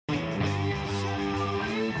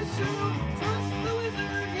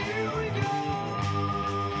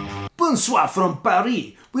Bonsoir from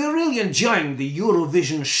Paris. We're really enjoying the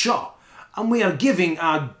Eurovision show, and we are giving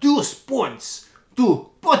our 2 points to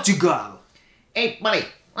Portugal. Hey, buddy,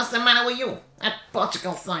 what's the matter with you? That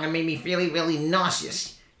Portugal song made me feel really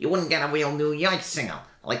nauseous. You wouldn't get a real New York singer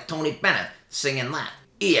like Tony Bennett singing that.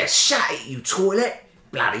 Yeah, shut it, you toilet.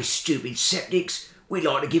 Bloody stupid septics. We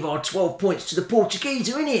like to give our 12 points to the Portuguese,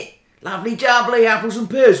 innit? Lovely jubbly apples and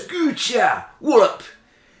pears. Goocha. Wallop.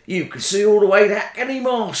 You could see all the way to Hackney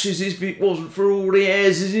Marshes if it wasn't for all the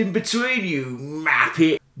houses in between, you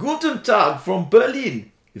mappet. Guten Tag from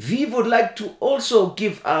Berlin. We would like to also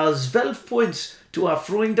give our 12 points to our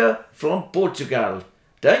Freunde from Portugal.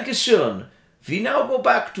 Dankeschön. We now go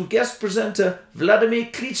back to guest presenter Vladimir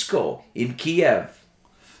Klitschko in Kiev.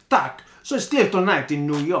 Tak, so it's clear tonight in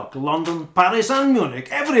New York, London, Paris and Munich.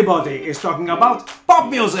 Everybody is talking about pop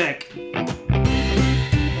music.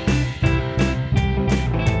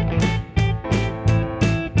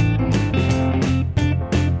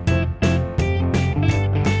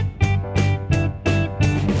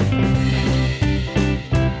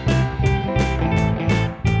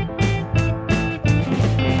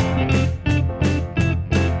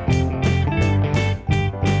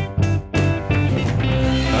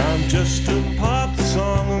 Just a pop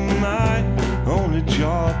song, and my only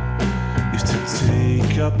job is to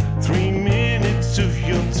take up 3 minutes of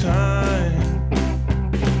your time.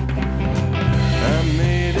 I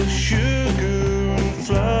made of sugar and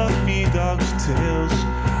fluffy dog's tails.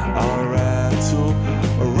 I'll rattle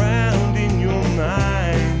around in your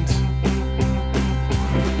mind.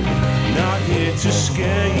 Not here to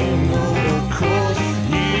scare you, no, of course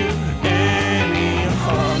you any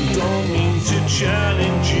harm. Don't mean to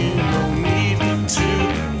challenge you. No need to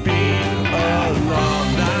be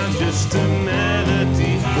alarmed. I'm just a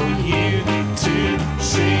melody for you to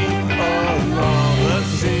sing along. A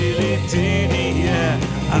silly ditty, yeah.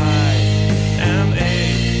 I am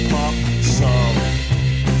a pop song.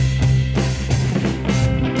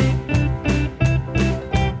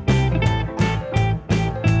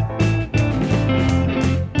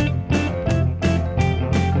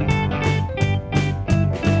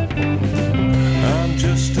 I'm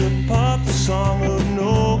just a pop song of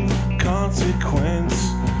no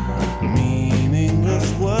consequence.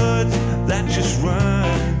 Meaningless words that just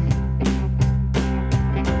rhyme.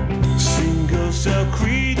 Single cell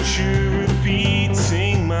creature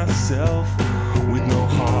repeating myself with no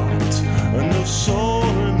heart and no soul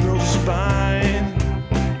and no spine.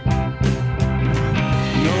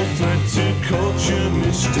 No threat to culture,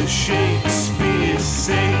 Mr. Shakespeare.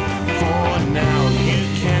 Safe for now. You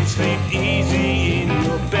can't sleep easy in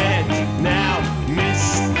your bed now,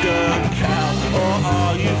 Mr. Cow. Or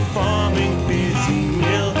are you farming, busy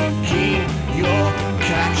milking your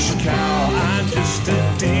cash cow? I'm just a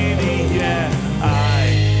ditty, yeah. I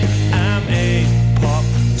am a pop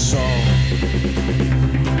song.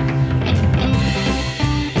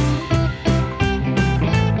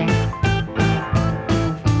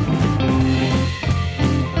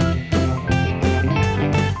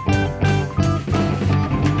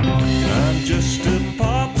 I'm just a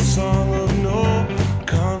pop song of no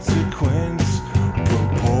consequence,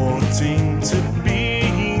 purporting to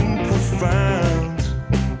being profound.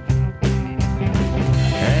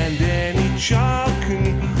 And any child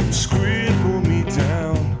can scribble me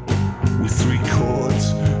down with 3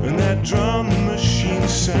 chords and that drum machine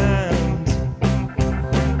sound.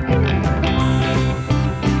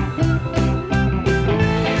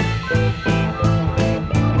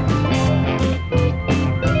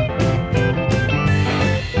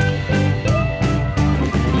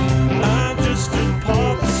 I'm just a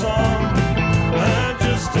pop song. I'm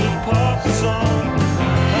just a pop song.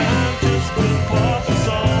 I'm just a pop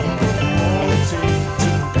song purporting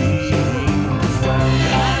to be profound.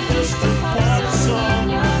 I'm just a pop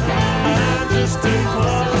song. I'm just a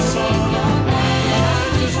pop song.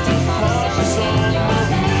 I'm just a pop song. No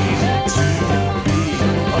need to be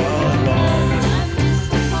alarmed. I'm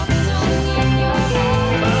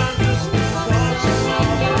just a pop song.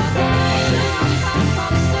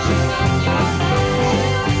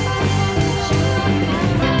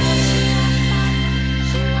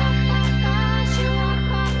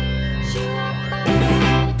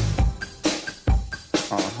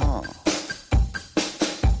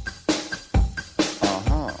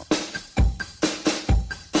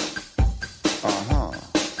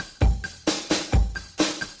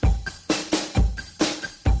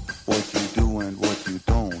 What you do and what you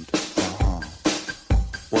don't,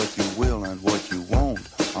 what you will and what you won't,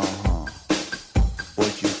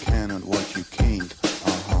 what you can and what you can't,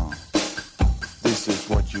 This is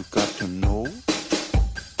what you got to know.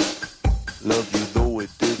 Love you though it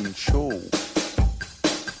didn't show.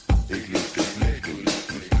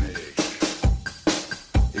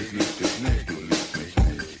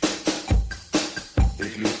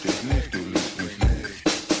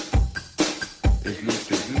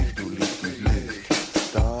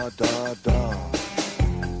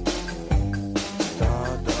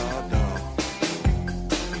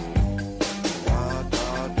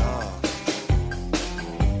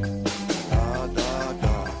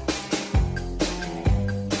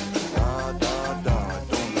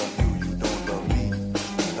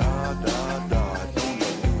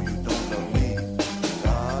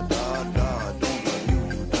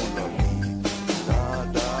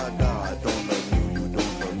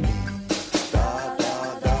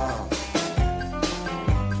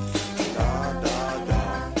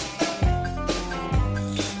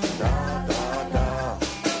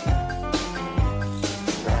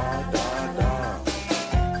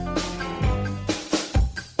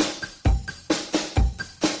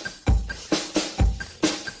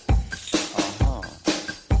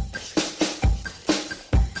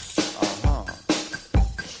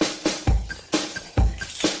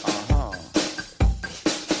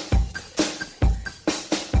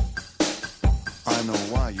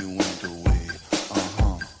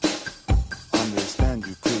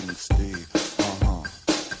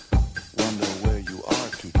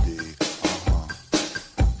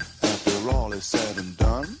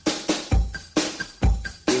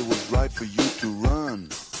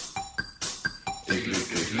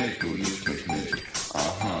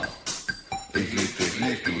 Ich lieb dich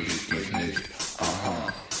nicht, du liebst mich nicht.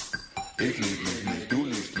 Aha. Ich lieb mich nicht, du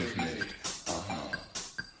liebst mich nicht. Aha.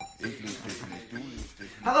 Ich lieb dich nicht, du liebst dich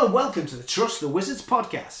nicht. Hello, welcome to the Trust the Wizards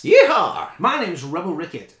podcast. Yeehaw! My name's Rebel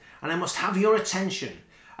Rickett, and I must have your attention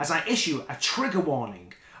as I issue a trigger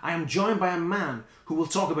warning. I am joined by a man who will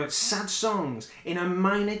talk about sad songs in a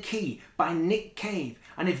minor key by Nick Cave,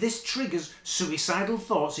 and if this triggers suicidal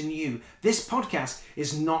thoughts in you, this podcast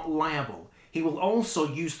is not liable. He will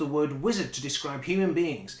also use the word wizard to describe human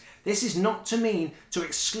beings. This is not to mean to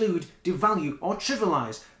exclude, devalue or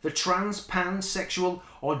trivialise the trans, pan, sexual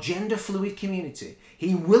or gender fluid community.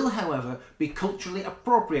 He will, however, be culturally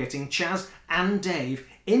appropriating Chaz and Dave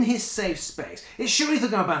in his safe space. It's Sharita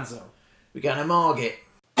Garbanzo. We're going to Margate.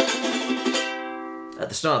 At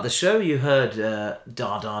the start of the show, you heard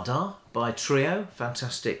Da Da Da by Trio,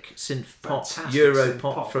 fantastic synth pop, Fantastic Euro synth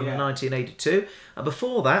pop pop, from yeah. 1982. And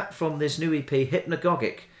before that, from this new EP,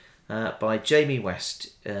 Hypnagogic by Jamie West.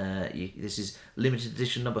 This is limited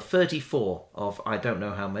edition number 34 of I don't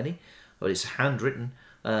know how many, but it's handwritten.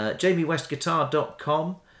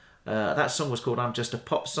 JamieWestGuitar.com. That song was called I'm Just a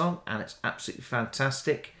Pop Song, and it's absolutely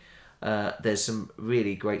fantastic. There's some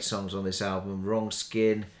really great songs on this album. Wrong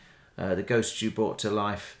Skin, The Ghosts You Brought to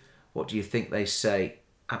Life, What Do You Think They Say?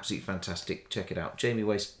 Absolutely fantastic. Check it out.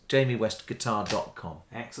 JamieWestGuitar.com.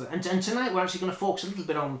 Excellent. And tonight we're actually going to focus a little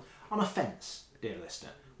bit on offence, dear listener.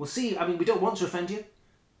 We'll see. I mean, we don't want to offend you.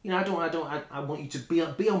 You know, I want you to be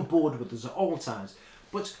on board with us at all times.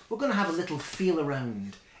 But we're going to have a little feel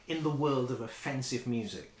around in the world of offensive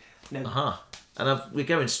music. Now, And we're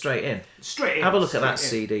going straight in. straight in. Have a look at that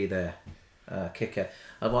straight in. CD there, Kicker.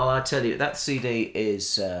 And while I tell you, that CD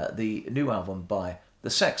is the new album by The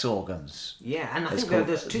Sex Organs. Yeah, and I It's think called-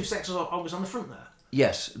 there's two sexes always on the front there.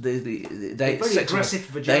 Yes, they very Sex aggressive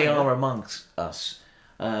Organs, vagina. they are amongst us.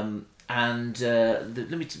 Let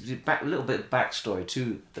me back a little bit of backstory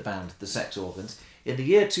to the band, The Sex Organs. In the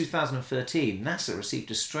year 2013, NASA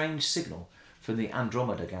received a strange signal from the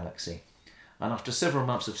Andromeda galaxy. And after several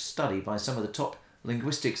months of study by some of the top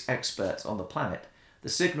linguistics experts on the planet, the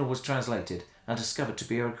signal was translated and discovered to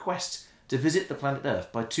be a request to visit the planet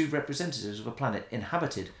Earth by two representatives of a planet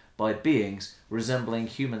inhabited by beings resembling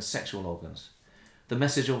human sexual organs. The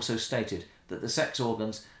message also stated that the sex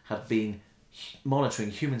organs had been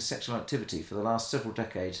monitoring human sexual activity for the last several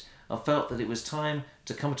decades and felt that it was time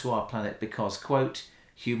to come to our planet because, quote,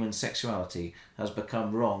 human sexuality has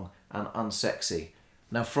become wrong and unsexy.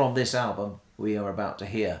 Now from this album, we are about to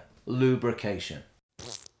hear Lubrication.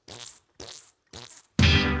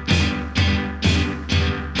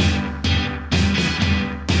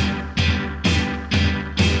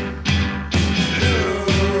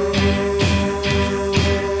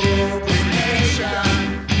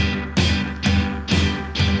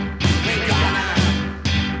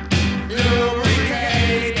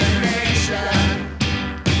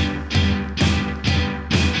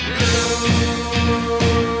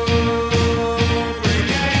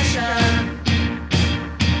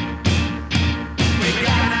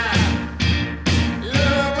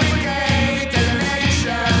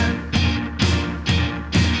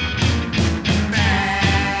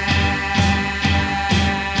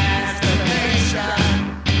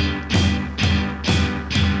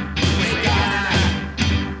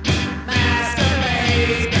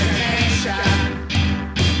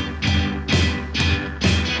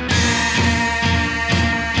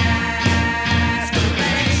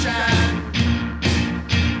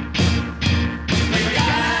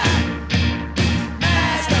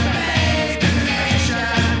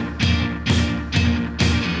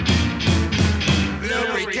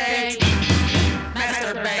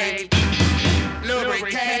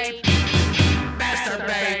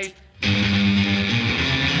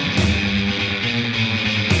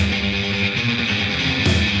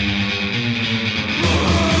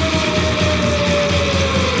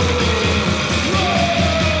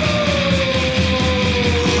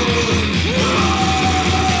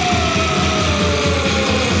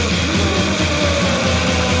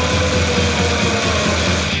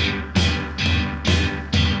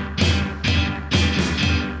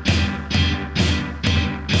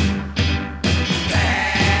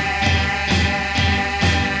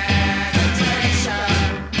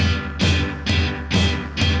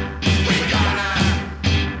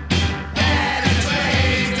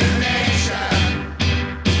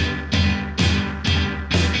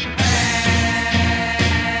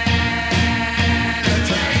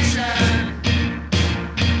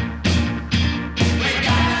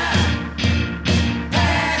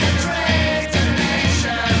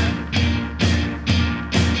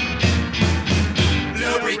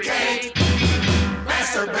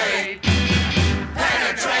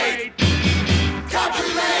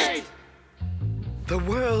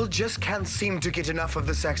 just can't seem to get enough of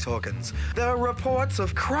the sex organs. There are reports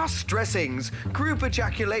of cross-dressings, group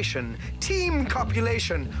ejaculation, team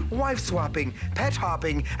copulation, wife-swapping, pet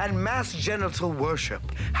hopping, and mass genital worship.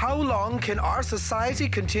 How long can our society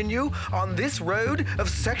continue on this road of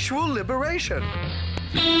sexual liberation?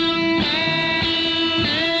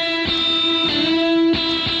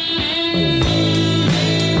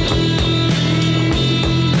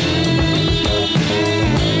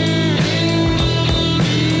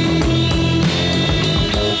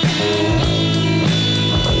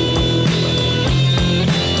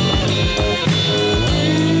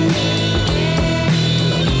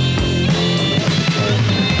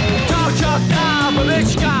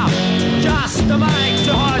 Just the mic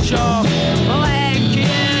to hush up, lanky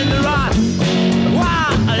in the rot. Wow,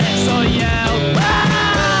 Alexa yell.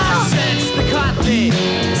 Ah! Since the cutty,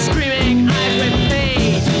 screaming I've been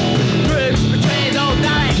paid. Groups betrayed old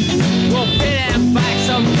Dalek, will pay them back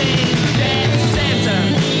someday. Dead center.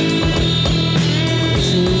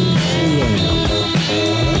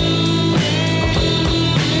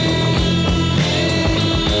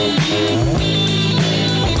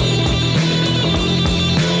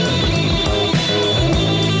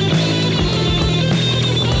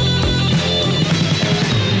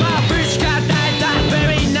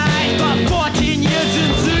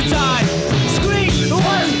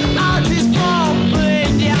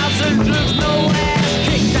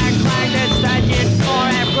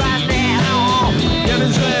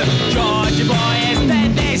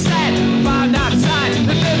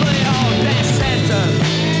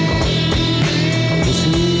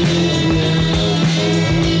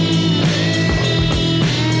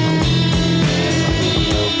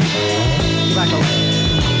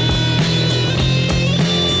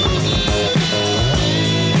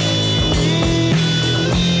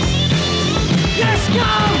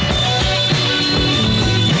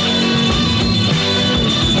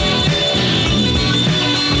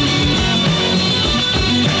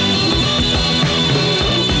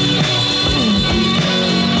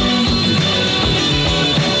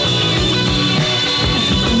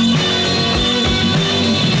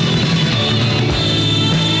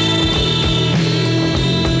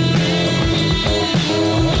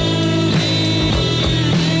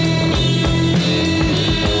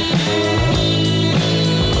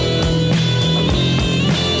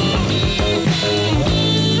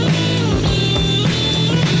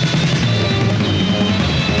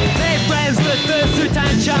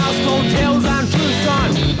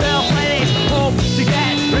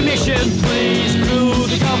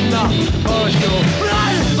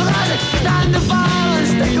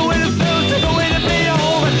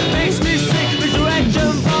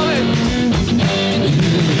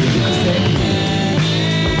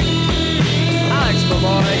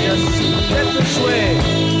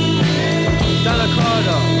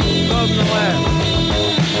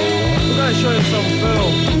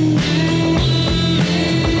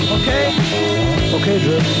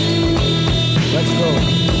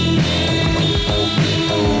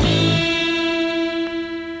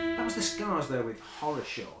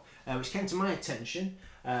 Which came to my attention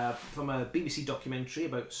from a BBC documentary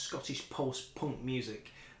about Scottish post-punk music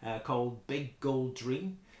called Big Gold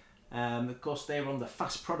Dream. Of course, they were on the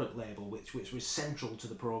Fast Product label, which was central to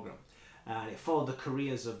the programme. It followed the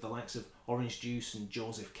careers of the likes of Orange Juice and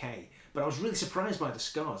Joseph Kay. But I was really surprised by the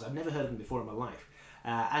Scars. I'd never heard them before in my life.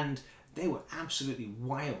 And they were absolutely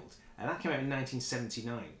wild. That came out in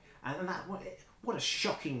 1979. And that what a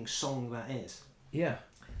shocking song that is. Yeah.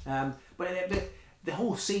 But the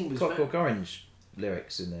whole scene was... Clockwork Orange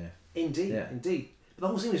lyrics in there. Indeed, yeah. Indeed. But the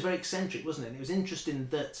whole scene was very eccentric, wasn't it? And it was interesting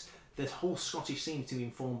that the whole Scottish scene to be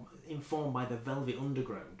informed by the Velvet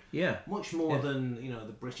Underground. Yeah. Much more than,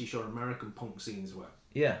 the British or American punk scenes were.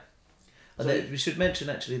 Yeah. And we should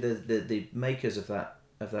mention, actually, the makers of that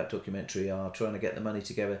documentary are trying to get the money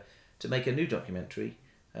together to make a new documentary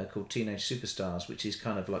called Teenage Superstars, which is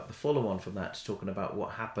kind of like the follow-on from that, talking about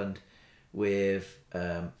what happened with...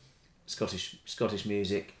 Scottish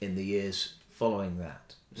music in the years following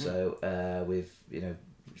that. So with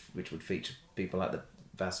which would feature people like the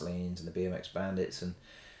Vaselines and the BMX Bandits and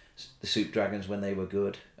the Soup Dragons when they were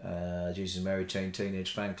good, Jesus and Mary Chain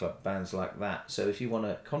Teenage Fan Club, bands like that. So if you want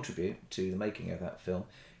to contribute to the making of that film,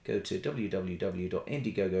 go to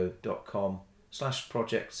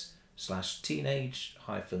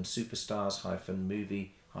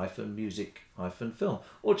www.indiegogo.com/projects/teenage-superstars-movie-music-film,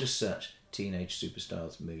 or just search Teenage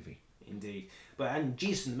Superstars movie. Indeed. And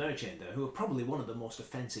Jesus and the Mary Chain, though, who are probably one of the most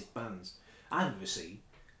offensive bands I've ever seen,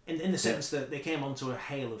 in the sense that they came onto a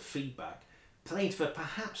hail of feedback, played for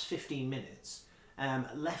perhaps 15 minutes,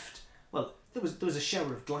 left Well, there was a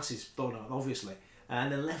shower of glasses thrown out, obviously,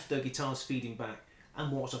 and then left their guitars feeding back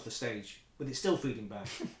and walked off the stage with it still feeding back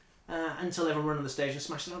until everyone ran on the stage and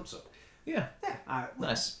smashed their amps up. Yeah. Yeah,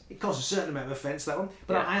 Nice. It caused a certain amount of offence, that one.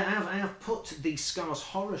 But Yeah. I have put the Scars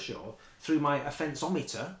Horror Show through my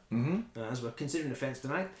Offenceometer, as we're considering offence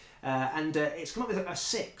tonight, and it's come up with a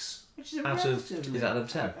 6, which is a Out of- relatively... is that out of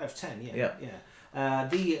 10? Out of 10, yeah.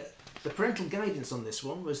 The parental guidance on this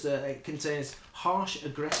one was that it contains harsh,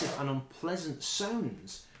 aggressive and unpleasant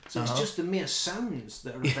sounds. So it's just the mere sounds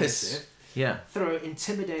that are offensive. Yeah. Through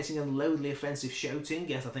intimidating and loudly offensive shouting,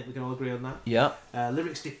 yes, I think we can all agree on that. Yeah.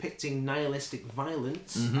 Lyrics depicting nihilistic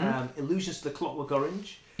violence, allusions to the Clockwork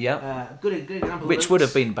Orange. Yeah. Good example. of Which would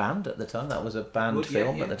have lyrics. been banned at the time. That was a banned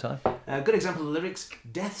film at the time. Good example of lyrics: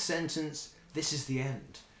 death sentence. This is the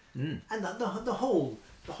end. And the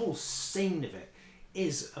whole scene of it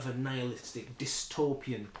is of a nihilistic,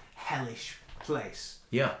 dystopian, hellish place.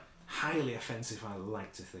 Yeah. Highly offensive, I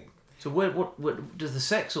like to think. So what does the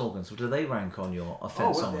sex organs? Do they rank on your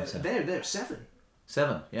offenceometer? They're 7.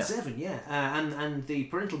 7. Yeah. 7, yeah. And the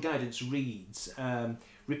parental guidance reads: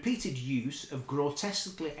 repeated use of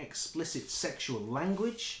grotesquely explicit sexual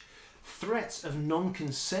language, threats of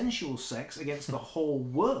non-consensual sex against the whole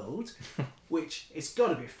world, which it's got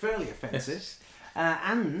to be fairly offensive,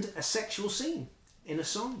 and a sexual scene in a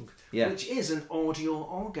song, which is an audio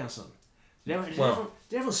orgasm. Did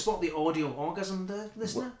everyone spot the audio orgasm there,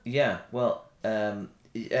 listener? I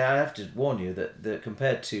have to warn you that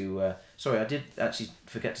compared to... sorry, I did actually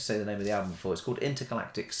forget to say the name of the album before. It's called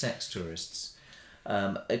Intergalactic Sex Tourists.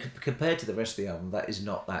 Compared to the rest of the album, that is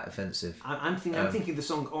not that offensive. I'm thinking the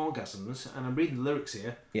song Orgasms, and I'm reading the lyrics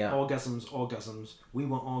here. Yeah. Orgasms, we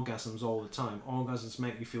want orgasms all the time. Orgasms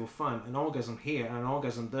make you feel fine. An orgasm here and an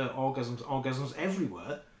orgasm there. Orgasms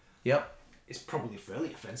everywhere. Yep. It's probably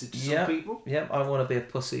fairly offensive to some people. Yeah, I want to be a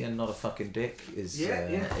pussy and not a fucking dick is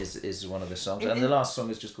one of the songs. And the last song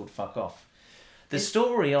is just called Fuck Off. The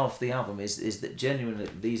story of the album is that genuinely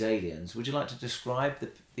these aliens, would you like to describe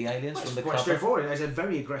the aliens from the Quite cover? straightforward. It has a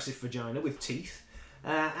very aggressive vagina with teeth,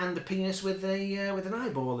 and a penis with an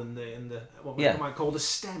eyeball in the what we might call the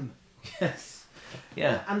stem. Yes.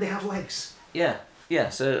 Yeah. And they have legs. Yeah. Yeah.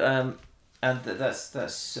 So and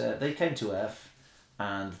that's they came to Earth,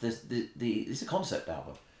 and it's a concept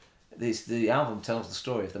album. The album tells the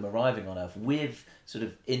story of them arriving on Earth with sort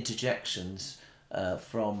of interjections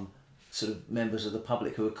from sort of members of the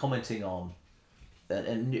public who are commenting on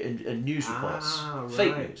and news reports,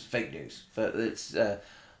 fake news, but it's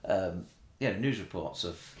news reports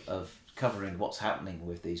of covering what's happening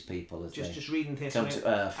with these people as just reading here. Come to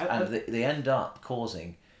Earth, and they end up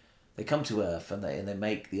causing. They come to Earth and they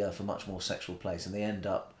make the Earth a much more sexual place, and they end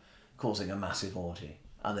up causing a massive orgy.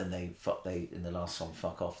 And then they in the last song,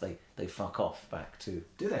 Fuck Off, they fuck off back to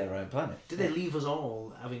their own planet. Did they leave us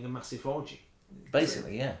all having a massive orgy?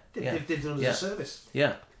 Basically, yeah. They've done us a service.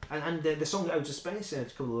 Yeah. And the song Outer Space, to a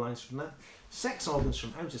couple of lines from that. Sex organs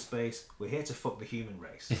from outer space, we're here to fuck the human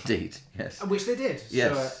race. Indeed, yes. Which they did.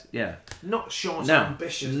 Yes, so, not short now,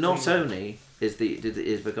 ambitious. Not only is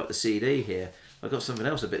we've got the CD here, I've got something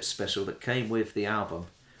else a bit special that came with the album.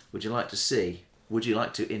 Would you like to see? Would you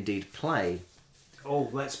like to indeed play? Oh,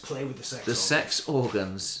 let's play with the sex organs. Sex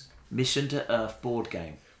Organs Mission to Earth board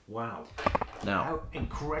game. Wow. Now, how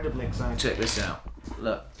incredibly exciting. Check this out.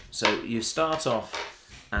 Look, so you start off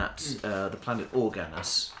at the planet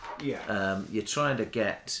Organus. Yeah. You're trying to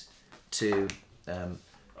get to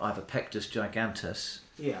either Pectus Gigantus.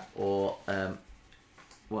 Yeah. Or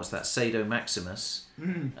what's that? Sado Maximus.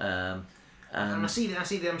 And I see them.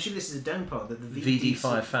 I'm sure this is a down part. That the VD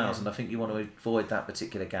 5000. I think you want to avoid that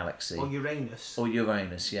particular galaxy. Or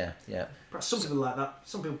Uranus. Yeah. Perhaps some people like that.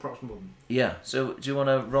 Some people perhaps wouldn't. Yeah. So do you want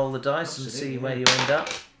to roll the dice and see where you end up?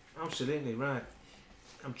 Absolutely right.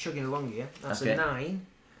 I'm chugging along here. That's a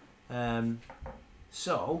 9.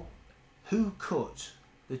 So, who cut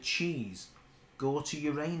the cheese? Go to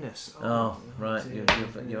Uranus. Oh right.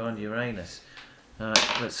 You're on Uranus. All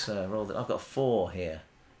right. Let's roll that. I've got 4 here.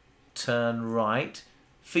 Turn right,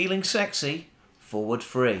 feeling sexy, forward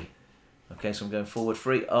 3. Okay, so I'm going forward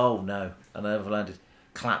 3. Oh no, and I overlanded.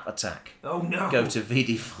 Clap attack. Oh no. Go to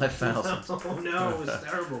VD 5000. Oh no, it was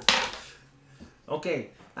terrible.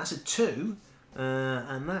 Okay, that's a 2,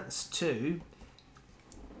 and that's 2.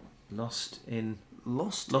 Lost in Oh.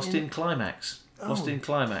 climax. Lost in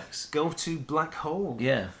climax. Go to black hole.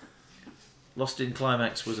 Yeah. Lost in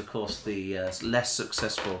climax was of course the less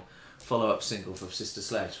successful follow-up single from Sister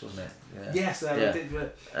Sledge, wasn't it? Yeah. Yes, we did.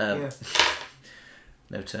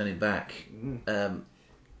 No turning back.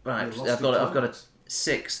 Right, I've I've got a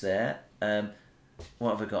 6 there.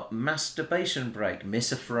 What have I got? Masturbation break.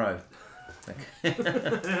 Miss a throw.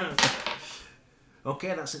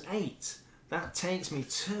 Okay, that's an 8. That takes me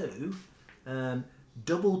to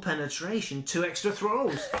double penetration, 2 extra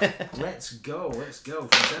throws. Let's go.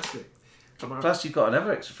 Fantastic. Plus, you've got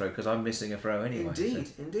another extra throw because I'm missing a throw anyway.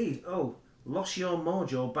 Indeed. Oh, lost your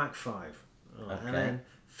mojo, back 5. Oh, Okay. And then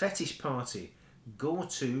fetish party, go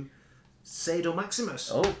to Sado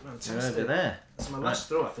Maximus. Oh, fantastic. you're over there. That's my last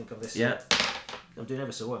throw, I think, of this. Yeah. I'm doing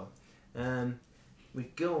ever so well. We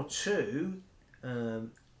go to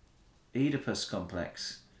Oedipus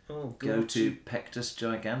complex. go Go to Pectus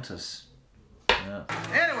gigantus. Yeah.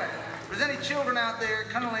 Anyway, if there's any children out there,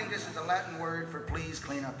 cunnilingus is a Latin word for please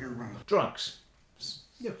clean up your room. Drugs.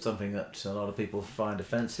 Something that a lot of people find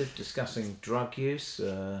offensive, discussing drug use,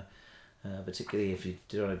 particularly if you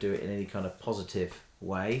want to do it in any kind of positive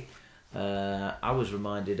way. I was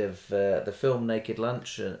reminded of the film Naked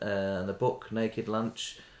Lunch and the book Naked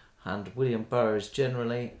Lunch and William Burroughs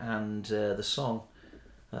generally, and the song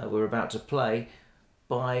we're about to play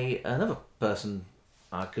by another person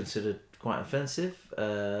I considered quite offensive,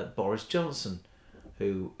 Boris Johnson,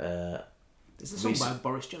 who... Is the song by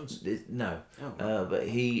Boris Johnson? No. Oh, right. But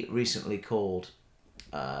he recently called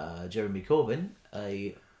Jeremy Corbyn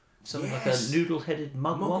something like a noodle-headed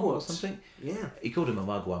mugwump or something. Yeah. He called him a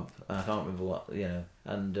mugwump. I can't remember what,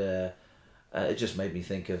 and it just made me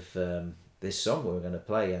think of this song we were going to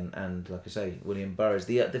play, and like I say, William Burroughs.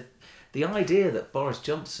 The idea that Boris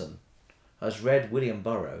Johnson has read William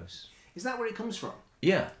Burroughs. Is that where it comes from?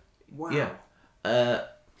 Yeah. Wow. Yeah.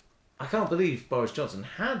 I can't believe Boris Johnson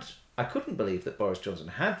had... I couldn't believe that Boris Johnson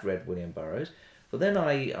had read William Burroughs, but then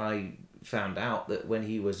I found out that when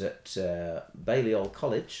he was at Balliol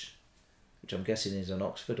College, which I'm guessing is in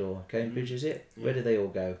Oxford or Cambridge, is it? Yeah. Where did they all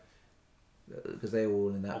go? Because they were all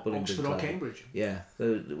in that Bullingdon Oxford club. or Cambridge? Yeah,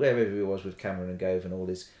 so wherever he was with Cameron and Gove and all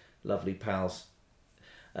his lovely pals.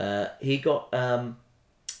 He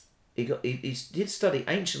did study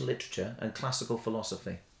ancient literature and classical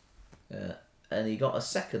philosophy, and he got a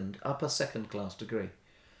upper second class degree.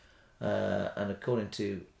 And according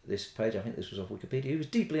to this page, I think this was off Wikipedia, he was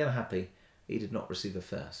deeply unhappy he did not receive a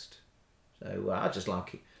first. So I'd just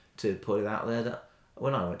like to put it out there that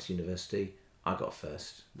when I went to university, I got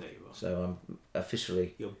first. There you are. So I'm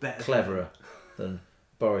officially You're better cleverer than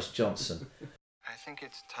Boris Johnson. I think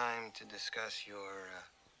it's time to discuss your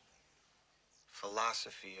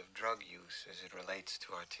philosophy of drug use as it relates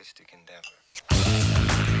to artistic endeavor.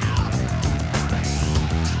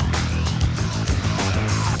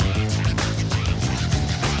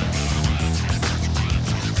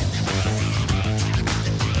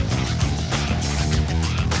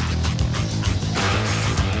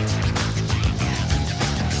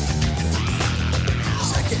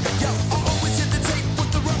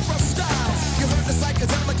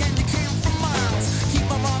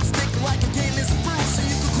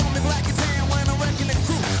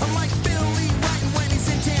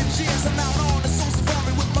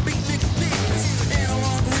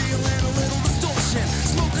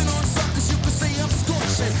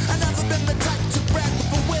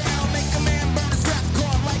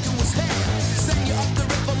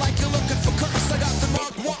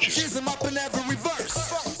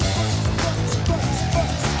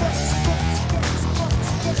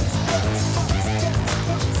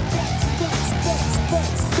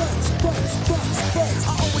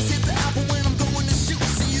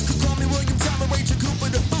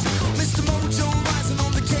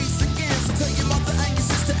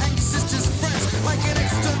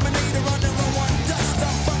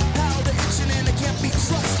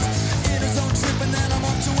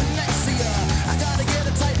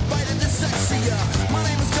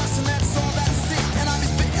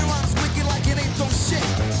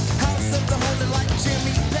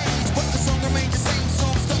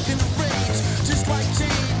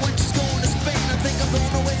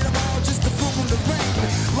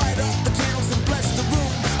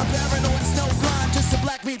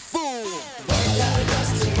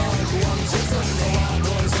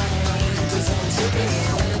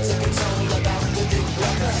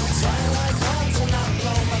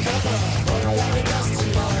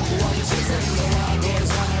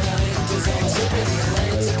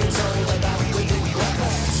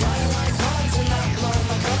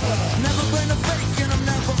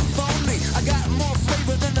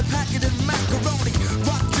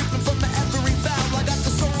 Rock dripping from every valve. I got the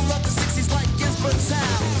soul of the 60s like Ginsberg's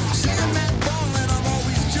house. Shooting that ball.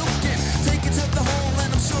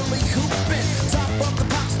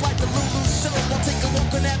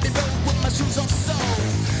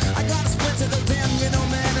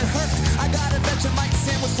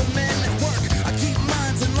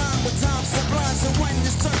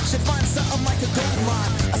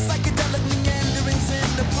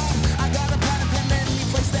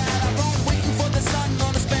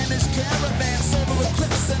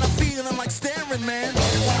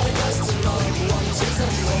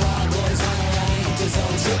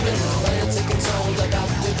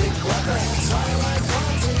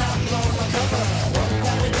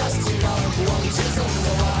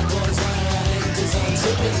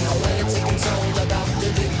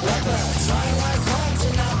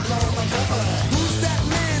 Who's that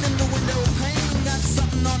man in the window pane? Got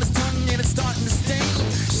something on his tongue and it's starting to stain.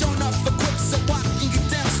 Showing up for quips so I can get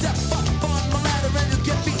down. Step up on my ladder and you'll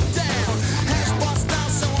get beat down. Hash bar style,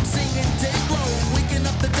 so I'm singing day glow. Waking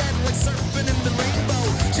up the dead like surfing in the rainbow.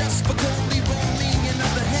 Just for Cody rolling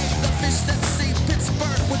another hay. The fish that say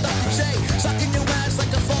Pittsburgh with a J. Shocking your ass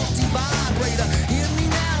like a faulty vibrator. Hear me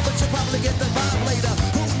now, but you'll probably get the vibe later.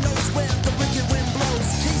 Who knows where the wicked wind blows?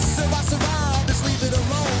 Case I survive, just leave it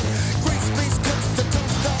alone. Great space coast to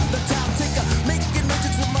toast up the top ticker. Making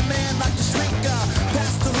magic with my man like the shrinker.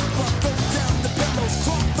 Pass the hoop up, throw down the pillows.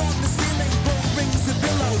 Cloth on the ceiling, blow rings and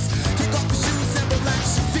billows. Kick off your shoes and relax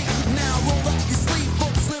your feet. Now roll up your sleeve for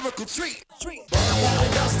this lyrical treat.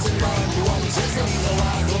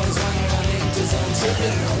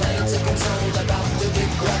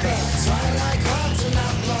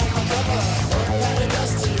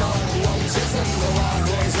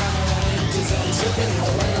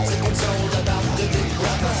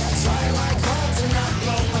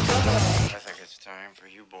 I think it's time for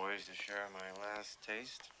you boys to share my last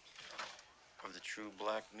taste of the true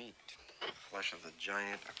black meat, flesh of the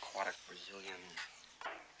giant aquatic Brazilian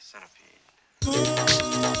centipede.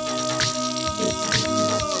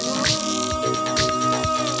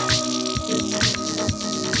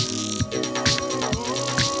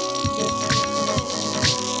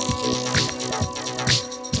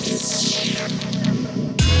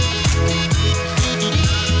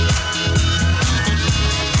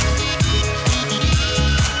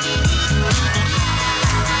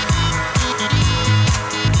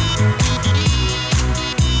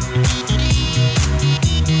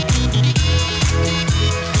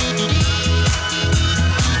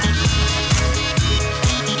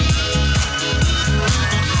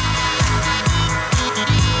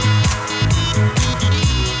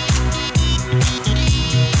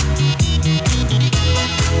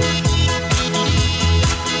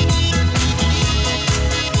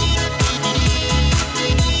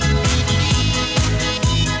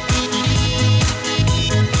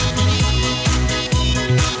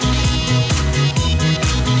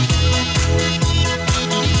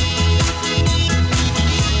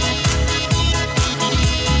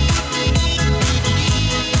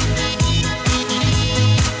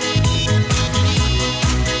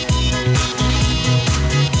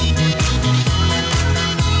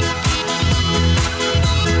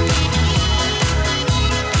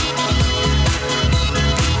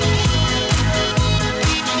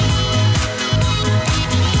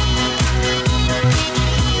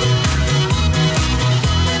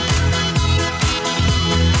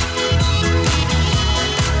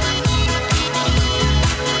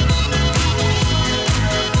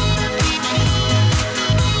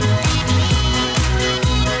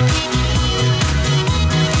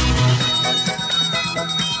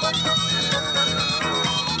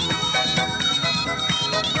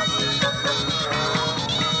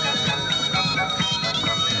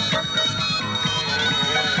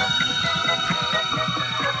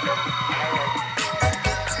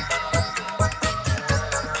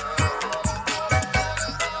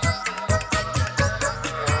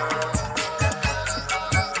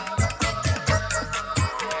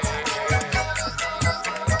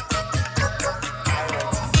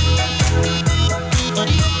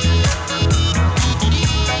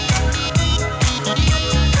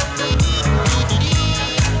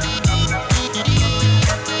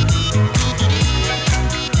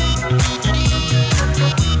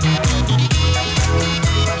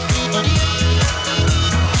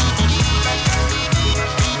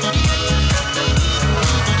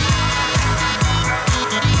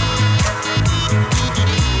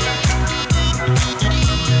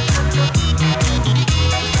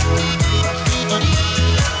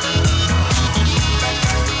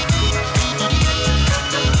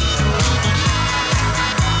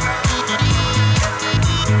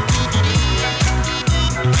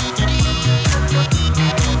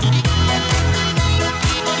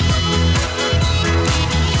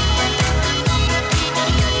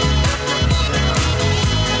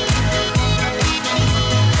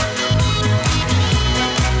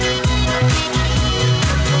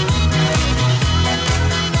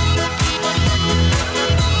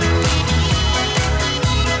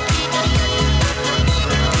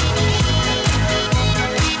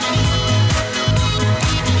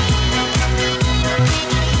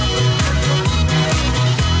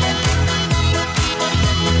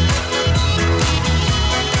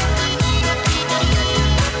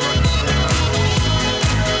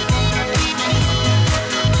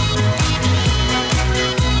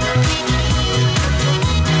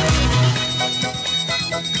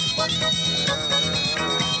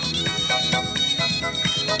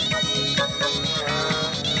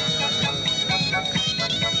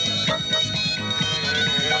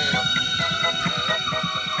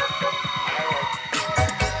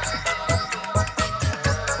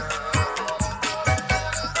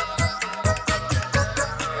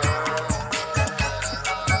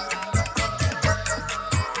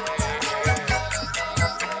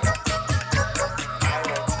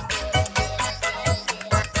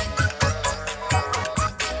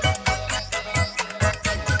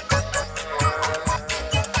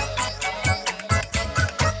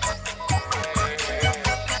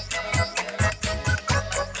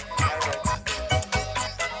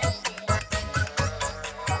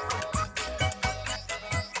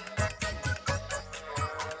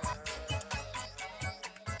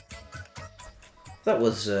 that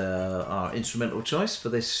was our instrumental choice for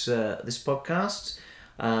this this podcast.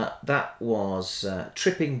 That was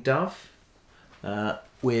Tripping Dove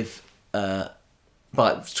with the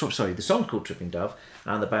song called Tripping Dove,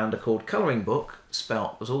 and the band are called Colouring Book,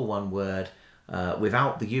 spelt was all one word,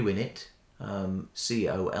 without the U in it.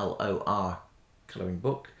 COLOR, Colouring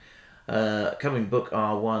Book. Colouring Book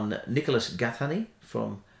are one Nicolas Gattani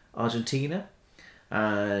from Argentina,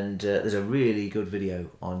 and there's a really good video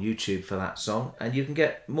on YouTube for that song, and you can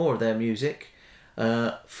get more of their music,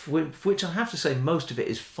 which I have to say most of it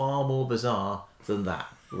is far more bizarre than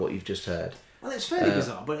what you've just heard. Well, it's fairly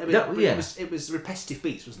bizarre, but, it was repetitive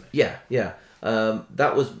beats, wasn't it? Yeah.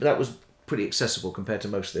 That was pretty accessible compared to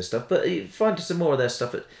most of their stuff, but you find some more of their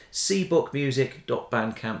stuff at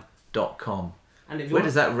cbookmusic.bandcamp.com. And where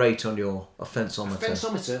does that rate on your offenceometer?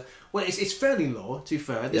 Offenceometer, well, it's fairly low, to be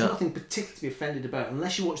fair. There's nothing particularly to be offended about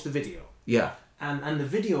unless you watch the video. Yeah. And the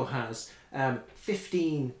video has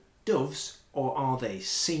 15 doves, or are they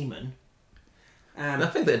semen? I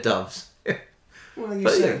think they're doves. Well, you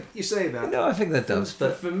say that. No, I think they're doves.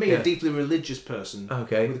 But for me, a deeply religious person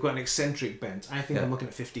with quite an eccentric bent, I think I'm looking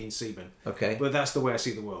at 15 semen. Okay. But that's the way I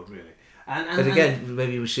see the world, really. But again,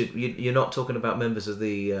 maybe we should. You're not talking about members of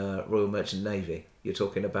the Royal Merchant Navy. You're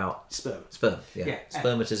talking about sperm. Yeah.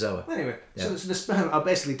 Spermatozoa. Anyway, so the sperm are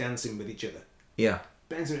basically dancing with each other. Yeah.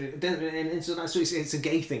 And so it's a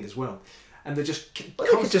gay thing as well, and they're just. Well,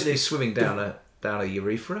 they could just be swimming down a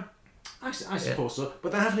urethra. I suppose so,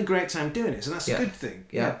 but they're having a great time doing it, so that's a good thing.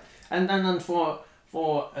 Yeah. And then for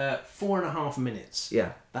 4.5 minutes.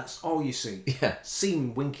 Yeah. That's all you see. Yeah.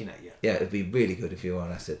 Semen winking at you. Yeah, it'd be really good if you were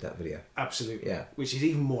at that video. Absolutely. Yeah. Which is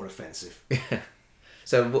even more offensive. Yeah.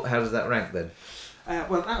 So how does that rank then?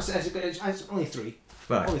 Well, it's only 3.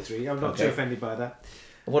 Right. Only 3. I'm not too offended by that.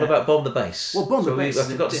 What about Bomb the Bass? Well, Bomb the Bass. I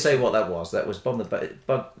forgot to say what that was. That was Bomb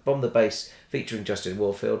the Bass featuring Justin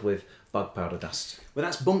Warfield with Bug Powder Dust. Well,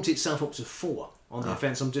 that's bumped itself up to 4 on the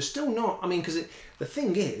offence. I'm just still not. I mean, because the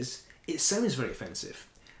thing is, it sounds very offensive.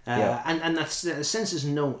 And the censor's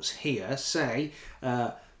notes here say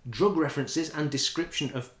drug references and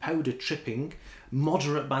description of powder tripping,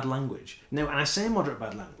 moderate bad language. Now, and I say moderate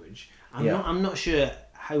bad language. I'm not sure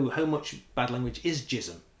how much bad language is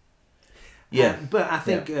jism. Yeah. But I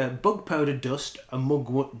think bug powder dust, a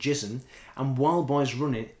mugwort jism, and wild boys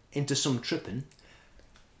running into some tripping.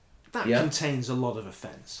 That contains a lot of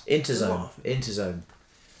offence. Interzone.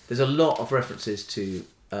 There's a lot of references to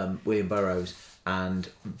William Burroughs and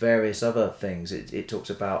various other things. It talks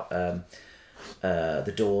about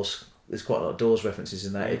the Doors. There's quite a lot of Doors references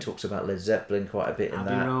in that. Yeah. It talks about Led Zeppelin quite a bit in Abbey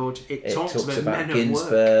that. Road. It talks about Men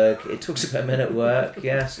Ginsberg. at Work. It talks about Men at Work.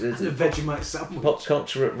 Yes. And the Vegemite sandwich. Pop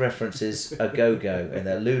culture references a go-go in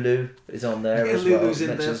there. Lulu is on there as Lulu's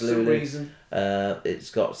well. in there for some reason.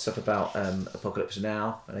 It's got stuff about Apocalypse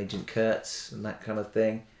Now and Agent Kurtz and that kind of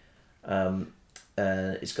thing.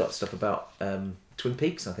 It's got stuff about Twin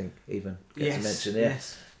Peaks, I think, even gets mentioned. Yeah.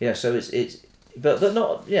 Yes. Yeah. So it's but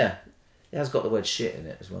not. Yeah. It has got the word shit in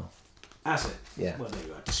it as well. Has it? Yeah. Well, there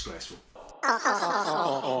you are. Disgraceful.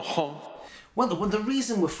 Well, the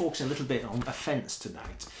reason we're focusing a little bit on offence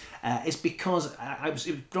tonight is because it was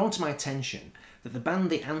brought to my attention that the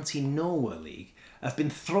band the Anti-Nowhere League have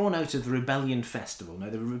been thrown out of the Rebellion Festival.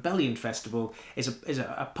 Now, the Rebellion Festival is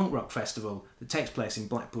a punk rock festival that takes place in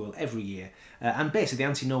Blackpool every year, and basically the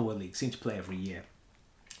Anti-Nowhere League seem to play every year.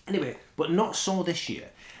 Anyway, but not so this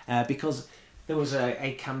year, because there was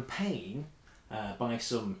a campaign by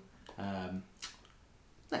some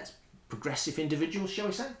progressive individuals, shall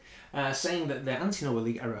we say, saying that the Anti-Nowhere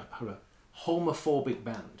League are a homophobic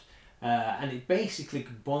band. And it basically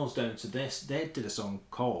boils down to this. They did a song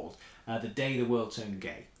called The Day the World Turned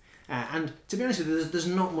Gay. And to be honest with you, there's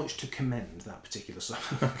not much to commend that particular song.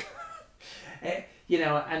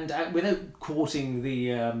 And without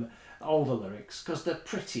quoting all the lyrics, because they're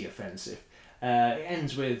pretty offensive, it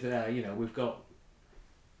ends with, we've got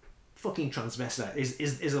fucking transvestite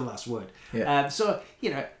is the last word. Yeah. So,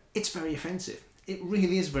 it's very offensive. It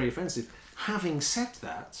really is very offensive. Having said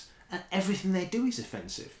that, everything they do is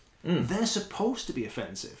offensive. They're supposed to be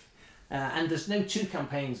offensive. And there's now 2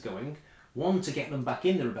 campaigns going. One to get them back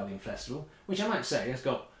in the Rebellion Festival, which I might say has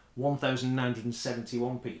got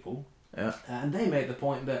 1,971 people. Yeah. And they made the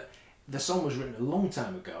point that the song was written a long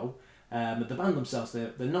time ago. The band themselves,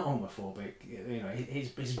 they're not homophobic.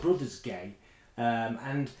 His brother's gay.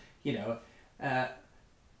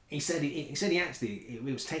 He said he actually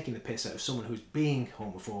was taking the piss out of someone who's being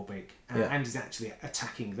homophobic and is actually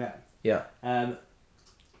attacking them. Yeah.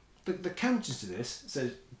 The counter to this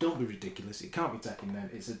says, don't be ridiculous. It can't be attacking them.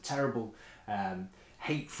 It's a terrible,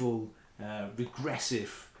 hateful,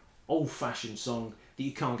 regressive, old-fashioned song that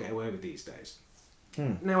you can't get away with these days.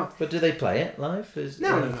 Now, But do they play it live?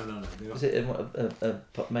 no. Is it a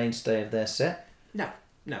mainstay of their set? No.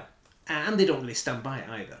 And they don't really stand by it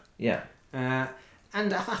either. Yeah.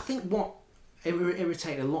 And I think what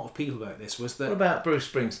irritated a lot of people about this was that... What about Bruce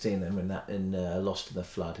Springsteen then, in Lost in the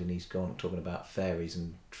Flood, and he's gone talking about fairies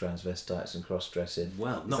and transvestites and cross-dressing?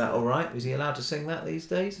 Well, is that all right? Is he allowed to sing that these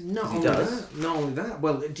days? Not 'Cause he only does. that. Not only that.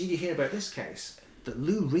 Well, did you hear about this case? That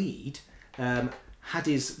Lou Reed had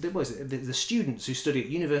his... the students who study at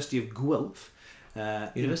University of Guelph...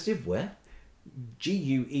 University of where?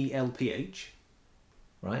 Guelph.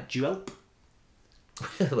 Right. Guelph.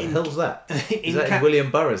 What the hell's that? Is that Ca- in William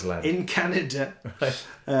Burroughs' land? In Canada. Right.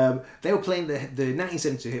 They were playing the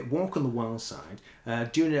 1972 hit Walk on the Wild Side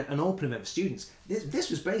during an open event for students. This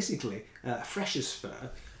was basically a freshers'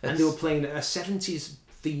 fair, and they were playing a 70s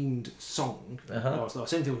themed song, or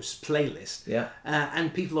 70s playlist,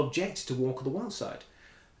 and people objected to Walk on the Wild Side.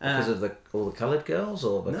 Because of all the coloured girls,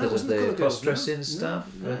 or because of the cross-dressing stuff?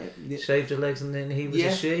 Shaved her legs and then he was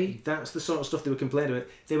a she? That's the sort of stuff they were complaining about.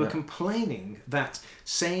 They were complaining that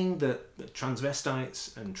saying that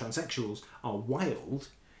transvestites and transsexuals are wild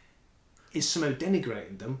is somehow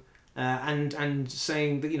denigrating them, and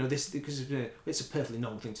saying that this because it's a perfectly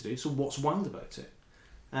normal thing to do. So what's wild about it?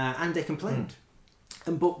 And they complained.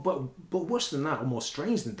 And but worse than that, or more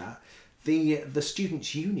strange than that, the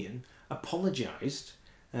students' union apologised.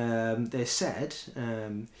 They said,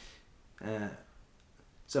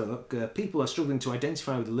 so look, people are struggling to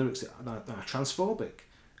identify with the lyrics that are transphobic.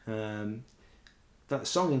 That the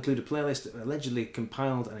song included a playlist allegedly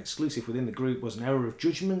compiled and exclusive within the group was an error of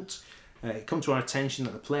judgment. It come to our attention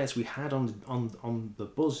that the playlist we had on the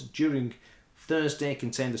buzz during Thursday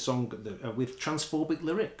contained a song with transphobic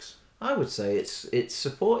lyrics. I would say it's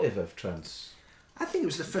supportive of trans. I think it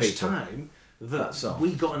was the first people. time that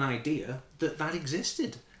we got an idea that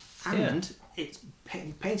existed, and it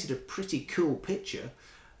painted a pretty cool picture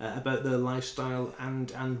about their lifestyle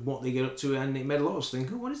and what they get up to, and it made a lot of us think,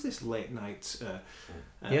 what is this late night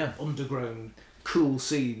underground cool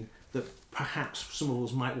scene that perhaps some of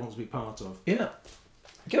us might want to be part of? Yeah.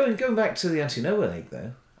 Going back to the Anti-Nowhere League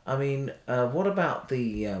though, I mean, what about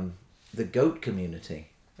the goat community?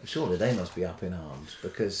 Surely they must be up in arms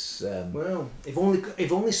because... well,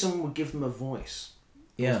 if only someone would give them a voice.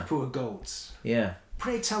 Those poor goats. Yeah.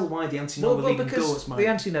 Pray tell why the Anti-Nowhere League and goats might... the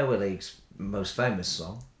Anti-Nowhere League's most famous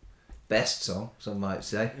song, best song, some might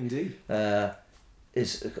say... Indeed.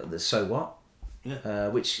 Is the So What? Yeah.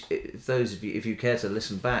 Which, if you care to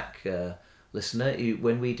listen back, listener,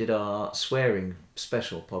 when we did our swearing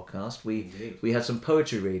special podcast, we had some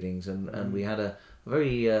poetry readings and we had a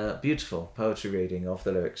very beautiful poetry reading of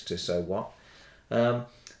the lyrics to So What.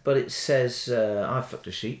 But it says, I fucked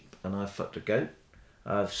a sheep and I fucked a goat.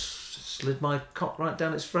 I've slid my cock right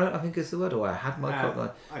down its throat, I think is the word, or I had my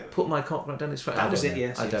cock, put my cock right down its throat. That was it,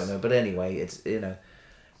 yes. I don't know, but anyway, it's,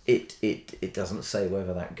 it doesn't say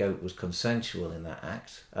whether that goat was consensual in that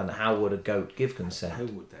act, and how would a goat give consent? How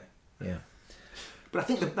would they? Yeah. But I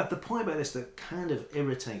think the point about this that kind of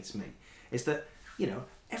irritates me is that,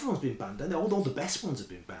 everyone's been banned, and all the best ones have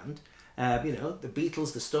been banned. The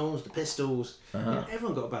Beatles, the Stones, the Pistols,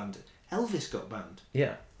 everyone got banned. Elvis got banned.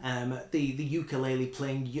 Yeah. The ukulele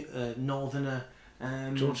playing Northerner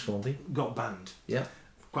George Formby got banned. Yeah.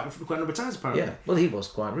 Quite a number of times apparently. Yeah. Well, he was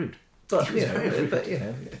quite rude. But He was very rude.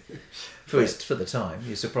 for the time,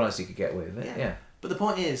 you're surprised he could get away with it. Yeah. But the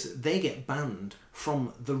point is, they get banned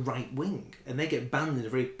from the right wing, and they get banned in a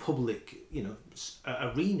very public,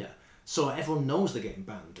 arena. So everyone knows they're getting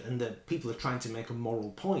banned, and that people are trying to make a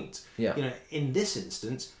moral point. Yeah. In this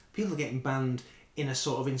instance, people are getting banned in a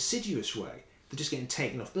sort of insidious way. They're just getting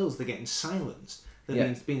taken off bills. They're getting silenced.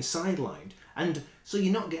 They're being sidelined, and so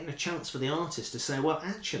you're not getting a chance for the artist to say, well,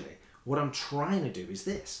 actually, what I'm trying to do is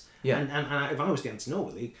this. Yeah. And if I was getting to know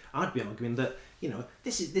League, I'd be arguing that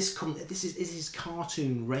this is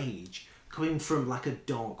cartoon rage coming from like a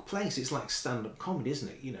dark place. It's like stand-up comedy, isn't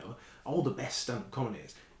it? All the best stand-up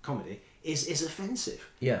comedy is offensive.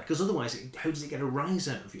 Yeah. Because otherwise, how does it get a rise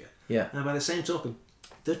out of you? Yeah. And by the same token,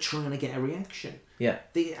 they're trying to get a reaction. Yeah.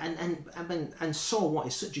 And So What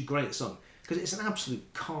is such a great song because it's an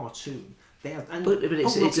absolute cartoon. But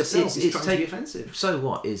it's trying to be offensive. So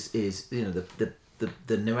What is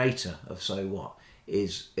the narrator of So What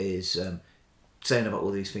is saying about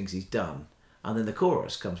all these things he's done, and then the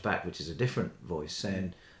chorus comes back, which is a different voice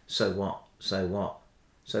saying, "So what? So what?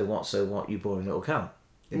 So what? So what? You boring little cunt."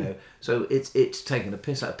 So it's taking a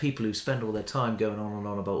piss out of people who spend all their time going on and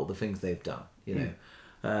on about all the things they've done.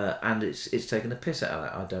 and it's taken the piss out of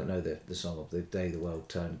it. I don't know the song of the day the world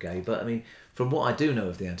turned gay, but I mean, from what I do know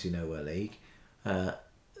of the Anti-Nowhere League,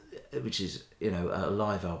 which is a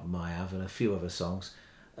live album I have and a few other songs,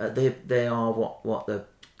 they are what the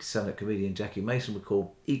stand-up comedian Jackie Mason would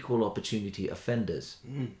call equal opportunity offenders,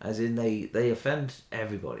 as in they offend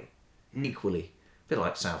everybody equally, a bit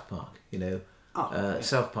like South Park,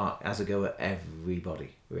 South Park has a go at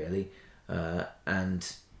everybody really,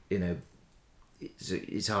 and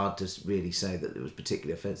it's hard to really say that it was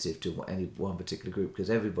particularly offensive to any one particular group because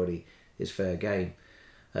everybody is fair game.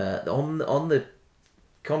 On the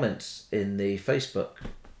comments in the Facebook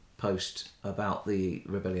post about the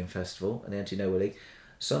Rebellion Festival and the Anti-Nowhere League,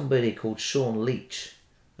 somebody called Sean Leach,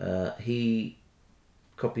 he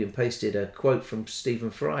copy and pasted a quote from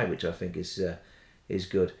Stephen Fry, which I think is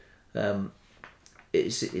good.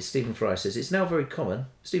 It's Stephen Fry says, "It's now very common."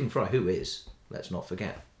 Stephen Fry, who is, let's not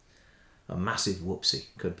forget, a massive whoopsie,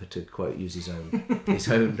 use his own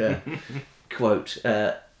quote.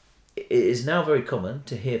 It is now very common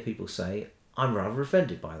to hear people say, "I'm rather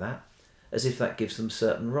offended by that," as if that gives them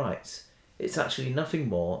certain rights. It's actually nothing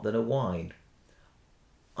more than a whine.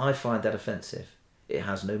 I find that offensive. It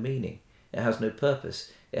has no meaning. It has no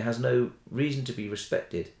purpose. It has no reason to be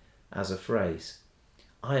respected as a phrase.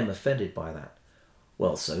 I am offended by that.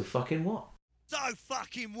 Well, so fucking what? So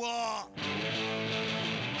fucking what?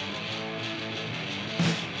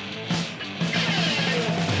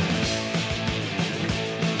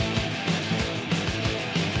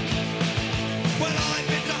 Well, I've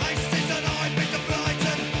been to Hastings and I've been to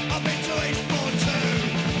Brighton. I've been to Eastbourne too.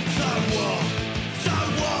 So what? So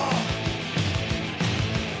what?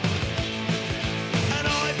 And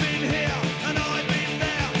I've been here and I've been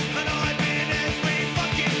there and I've been every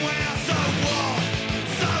fucking where. So what?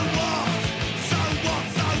 So what? So what?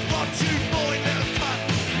 So what? You boy little cunt.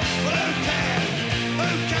 Well, who cares? Who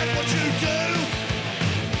cares what you do?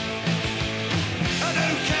 And who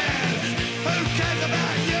cares? Who cares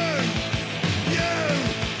about you?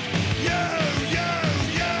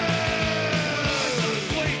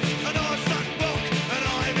 Sweet, and I suck rock, and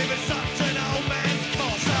I've even sucked an old man's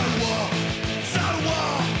cock. So what? So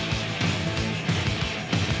what?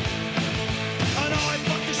 And I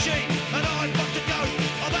fucked a sheep, and I fucked a goat.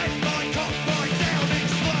 I've had my cock right down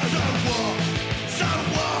its throat. So what? So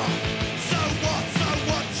what? So what? So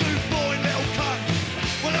what, you boy little cunt?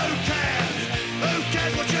 Well, who cares? Who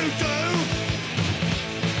cares what you do?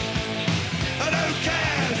 And who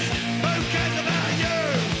cares? Who cares about you?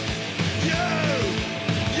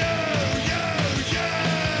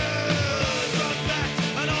 Drunk that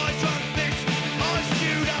and I drunk this. I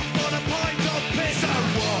spewed up on a pint of piss. So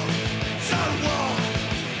what? So what?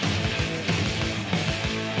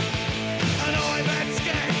 And I've had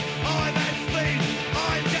skeg, I've had speed,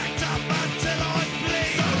 I'm jacked up until I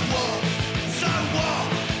bleed. So what? So what?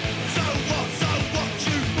 So what? So what,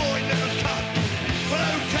 you boy little cunt? Well,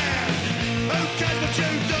 who cares? Who cares what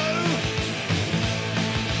you do?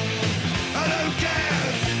 And who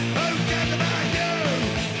cares? Who cares about you?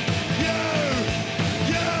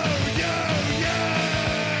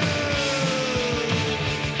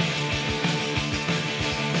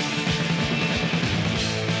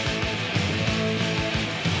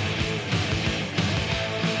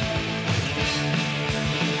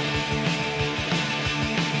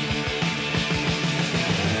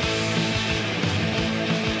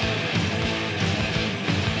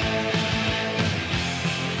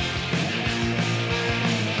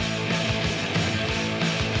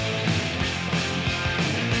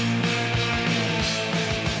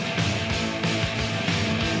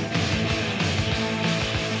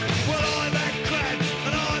 Well, I've had crabs,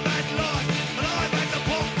 and I've had lice, and I've had the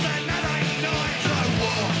pox, and that ain't nice. So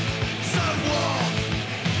what? So what?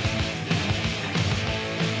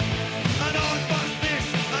 And I fucked this,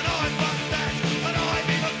 and I fucked that, and I've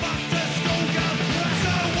even fucked a schoolgirl brat.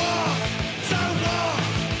 So what? So what?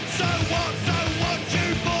 So what? So what, you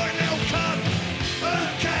boy little cunt? Who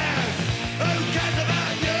cares? Who cares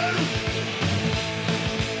about you?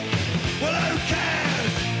 Well, who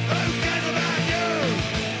cares? Who cares about you?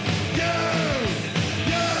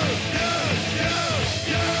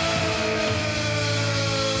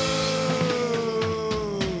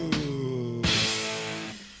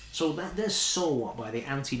 So there's So What by the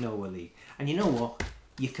Anti-Nowhere League. And you know what?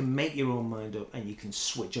 You can make your own mind up and you can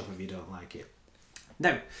switch off if you don't like it.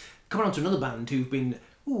 Now, coming on to another band who've been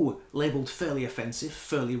labelled fairly offensive,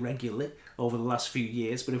 fairly regularly over the last few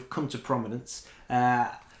years, but have come to prominence.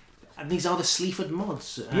 And these are the Sleaford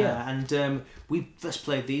Mods. And we first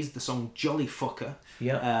played the song Jolly Fucker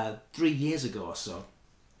 3 years ago or so.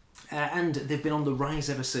 And they've been on the rise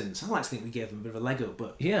ever since. I like to think we gave them a bit of a leg up,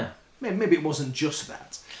 but Yeah. maybe it wasn't just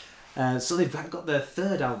that. So they've got their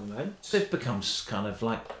third album out. They've become kind of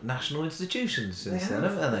like national institutions since then,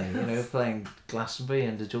 have. haven't they? You know, playing Glastonbury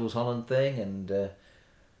and the Jules Holland thing, and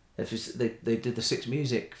they did the Six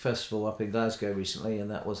Music Festival up in Glasgow recently, and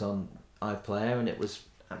that was on iPlayer, and it was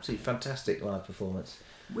absolutely fantastic live performance.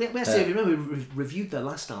 We actually, if you remember, we reviewed their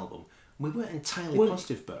last album. We weren't entirely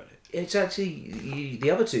positive about it. It's actually the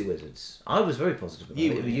other two wizards. I was very positive about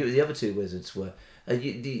it. The other two wizards were,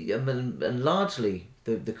 and largely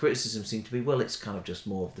the criticism seemed to be, well, it's kind of just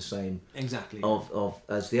more of the same. Exactly. Of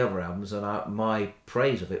as the other albums, and my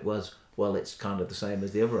praise of it was, well, it's kind of the same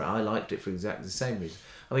as the other. I liked it for exactly the same reason.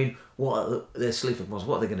 I mean, their sleeping was,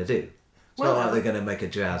 what are they going to do? It's not like they're going to make a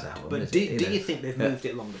jazz album. But do you think they've moved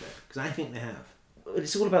it along a bit? Because I think they have.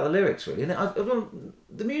 It's all about the lyrics, really. And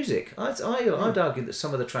the music. I'd argue that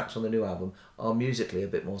some of the tracks on the new album are musically a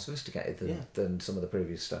bit more sophisticated than some of the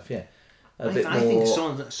previous stuff. Yeah, I think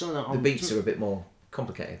some of the beats are a bit more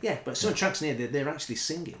complicated. Yeah, but some tracks near they're actually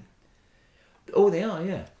singing. Oh, they are,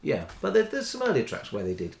 yeah. But there's some earlier tracks where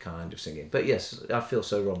they did kind of singing. But yes, I Feel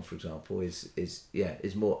So Wrong, for example, is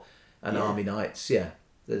more. And Army Nights, I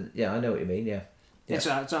know what you mean. Yeah.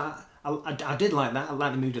 So I did like that. I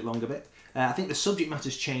like they moved it along a bit. I think the subject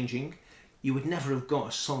matter's changing. You would never have got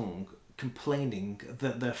a song complaining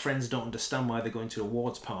that their friends don't understand why they're going to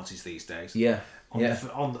awards parties these days. Yeah.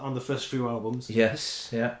 On the first few albums. Yes.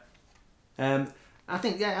 Yeah. I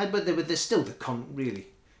think but there's still the really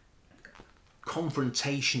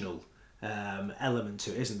confrontational element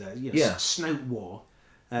to it, isn't there? You know, Snout War,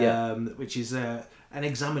 which is an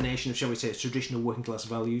examination of, shall we say, traditional working class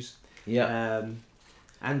values. Yeah.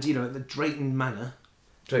 And you know, the Drayton Manor.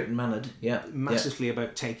 Massively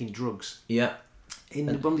about taking drugs. Yeah. In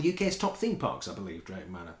one of the UK's top theme parks, I believe, Drayton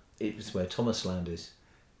Manor. It's where Thomas Land is.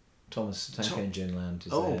 Thomas Tank Engine Land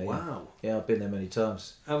is there. Oh, wow. Yeah, I've been there many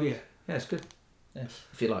times. Oh, yeah. Yeah, it's good. Yeah.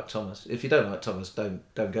 If you like Thomas. If you don't like Thomas, don't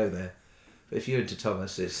go there. But if you're into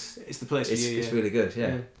Thomas, it's the place for you. It's really good,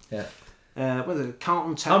 yeah. Whether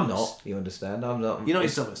Carlton Towers. I'm not, you understand. I'm not. You're not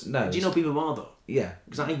into Thomas? No. Do you know people who are, though? Yeah.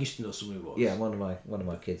 Because I used to know someone who was. Yeah, one of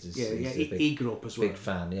my kids is. He grew up as well. Big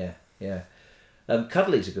fan, yeah.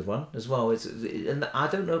 Cuddly's a good one as well. And I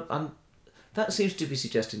don't know. That seems to be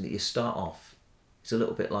suggesting that you start off. It's a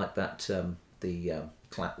little bit like that. The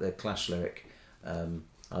Clash lyric.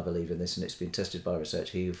 I believe in this, and it's been tested by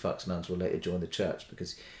research. He who fucks nuns will later join the church,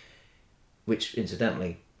 which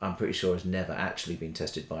incidentally, I'm pretty sure has never actually been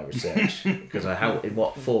tested by research. Because in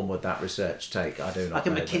what form would that research take? I don't know. Like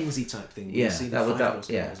a McKinsey type thing.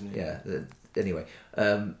 Anyway,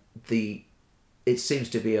 it seems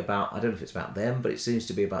to be about, I don't know if it's about them, but it seems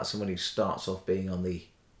to be about someone who starts off being on the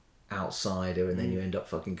outsider and then you end up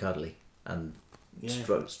fucking cuddly and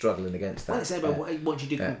struggling against that. Well, it's about what you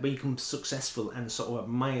do to become successful and sort of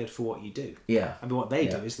admired for what you do. Yeah. I mean, what they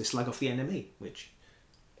do is they slag off the enemy, which...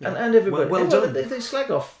 And everybody... Well done. They slag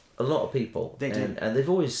off a lot of people. They do. And they've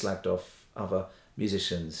always slagged off other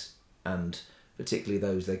musicians, and particularly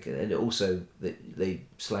those and also they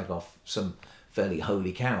slag off some fairly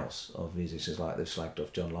holy cows of musicians. Like they've slagged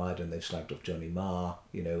off John Lydon, they've slagged off Johnny Marr,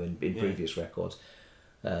 in previous records,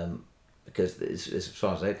 because as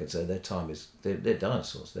far as they're concerned, they're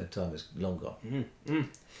dinosaurs. Their time is long gone.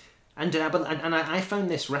 And I found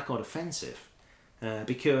this record offensive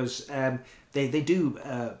because they do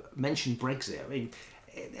mention Brexit. I mean,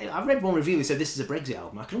 I read one review that said this is a Brexit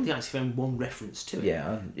album. I can only actually find one reference to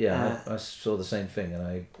it. I saw the same thing,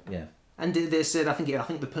 and And they said, I think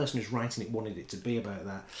the person who's writing it wanted it to be about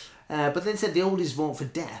that. But they said the oldies vote for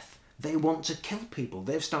death. They want to kill people.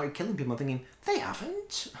 They've started killing people. I'm thinking, they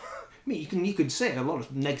haven't. I mean, you could say a lot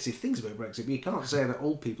of negative things about Brexit, but you can't say that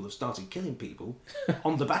old people have started killing people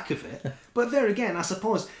on the back of it. But there again, I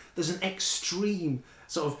suppose there's an extreme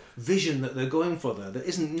sort of vision that they're going for there that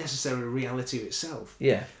isn't necessarily reality itself.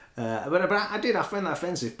 Yeah. But I find that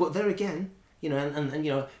offensive. But there again, and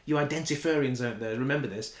you identifarians out there, remember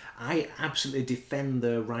this, I absolutely defend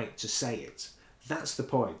their right to say it. That's the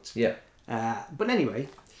point. Yeah. But anyway,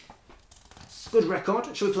 good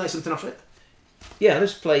record. Shall we play something off it? Yeah,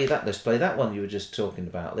 let's play that one you were just talking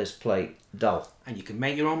about. Let's play Dull. And you can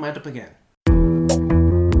make your own mind up again.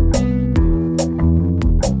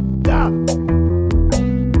 Dull.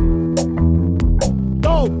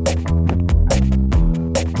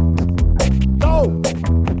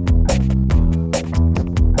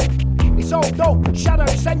 It's all dope. Shadow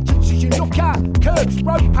sentences you look out. Curbs,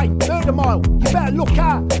 road paint, murder mile. You better look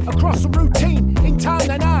out. Across the routine, in town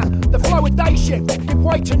and out. The flow of day shift, give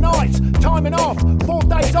way to nights. Time and off, 4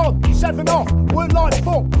 days on, 7 off. Work like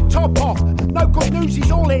fuck, top off. No good news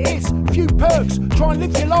is all it is. Few perks, try and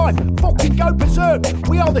live your life. Fucking go berserk.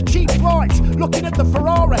 We are the cheap flights. Looking at the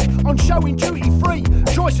Ferrari on show in duty free.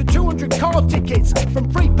 Choice of 200 car tickets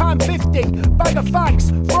from £3.50. Bag of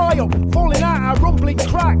fags, fry up, falling out our rumbling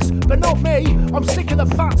cracks. But not me, I'm sick of the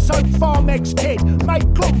fat soap farm eggs kid.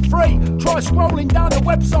 Made gluten free. Try scrolling down the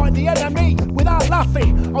website, the NME, without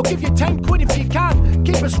laughing. I'll give you 10 quid if you can.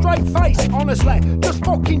 Keep a straight face, honestly. Just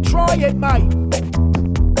fucking try it, mate.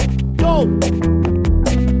 Go.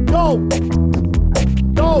 Go.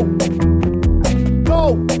 Go.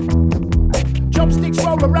 Go. Chopsticks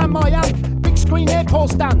roll around my hand. Big screen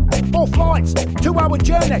airport stand. 4 flights, 2-hour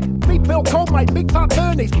journey. Big Bill Cold, mate. Big fat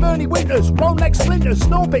Bernie's, Bernie Winters, Rolex splinters,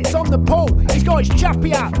 Snorbits on the pole. He's got his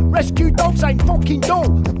chappy out. Rescue dogs ain't fucking dull.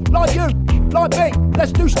 Like you, like me.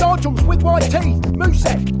 Let's do star jumps with white teeth.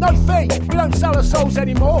 Moosehead, no fee. We don't sell our souls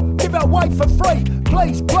anymore. Give it away for free.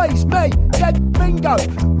 Please, please, me. Dead bingo.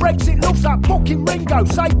 Brexit loves that fucking Ringo.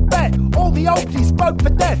 Say bet. All the oldies vote for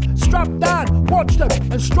death. Strap down, watch them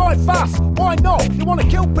and strike fast. Why not? You want to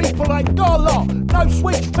kill people, ain't got a lot. No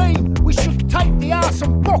switch theme. We should take the ass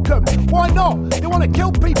and fuck them. Why not? You want to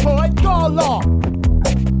kill people, ain't got a lot.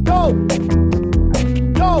 Go.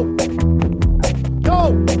 Go.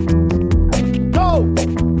 Go. Go.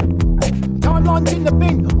 Timeline's in the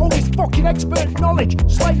bin, all this fucking expert knowledge.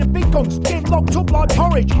 Slaying the big guns, getting locked up like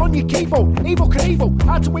porridge on your keyboard. Evil Knievel,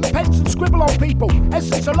 how to win pens and scribble on people.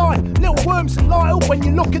 Essence of life, little worms that light up when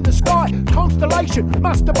you look at the sky. Constellation,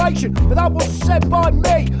 masturbation, but that was said by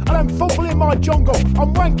me. And I'm fumble in my jungle,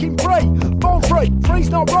 I'm wanking free. Born free, free's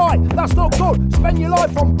not right, that's not good. Spend your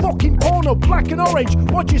life on fucking porno, black and orange.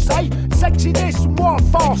 What you say? Sexy this and what a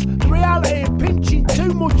farce. The reality of pinching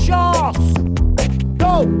too much arse.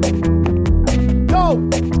 Go. Go!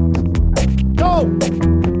 Go!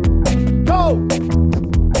 Go!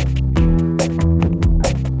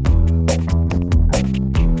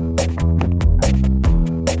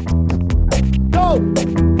 Go!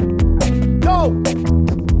 Go!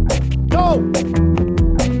 Go!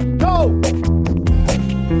 Go!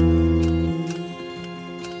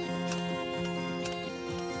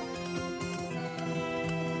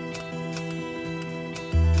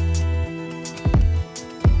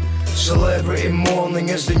 Celebrity mourning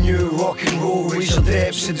is the new rock and roll. Raise your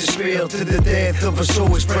depths of despair to the death of a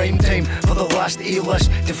soul. It's prime time for the last A-list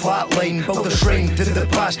to flatline. Build a shrine to the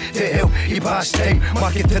past, to hell you pass time.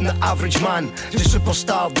 Marketing the average man to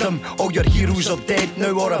superstardom. All your heroes are dead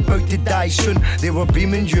now or about to die soon. They were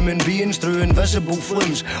beaming human beings through invisible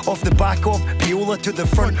flumes. Off the back of Piola to the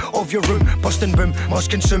front of your room. Bust and boom, must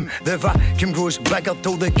consume. The vacuum grows bigger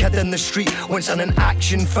till the kid in the street wants an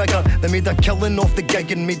action figure. They made a killing off the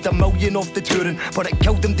gig and made a million off the touring, but it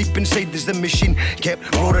killed them deep inside as the machine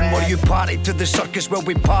kept roaring. Were you party to the circus? Well,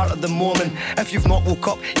 we part of the morning. If you've not woke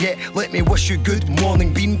up yet, let me wish you good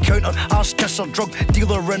morning. Bean counter, arse kisser, drug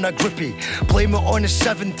dealer in a grippy. Blame it on the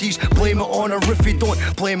 70s, blame it on a riffy. Don't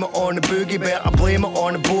blame it on the boogie, better blame it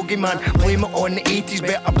on a bogeyman. Blame it on the 80s,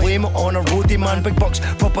 better blame it on a roadie man. Big bucks,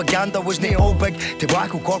 propaganda wasn't all big.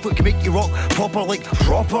 Tobacco corporate can make you rock proper like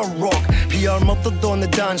proper rock. PR murdered on the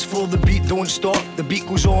dance floor, the beat don't stop. The beat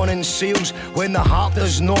goes on in sales when the heart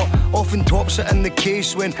does not. Often tops it in the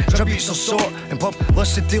case when tributes are sought. And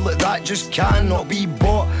publicity like that just cannot be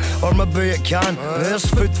bought. Or maybe it can, there's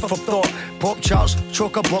food for thought. Pop charts,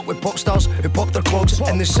 chock-a-block with pop stars who popped their clogs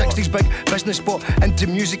in the 60s. Big business bought into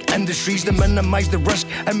music industries to minimise the risk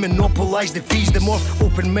and monopolise the fees. The more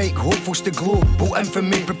open mic, hopefuls to global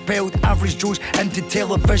infamy propelled average Joes into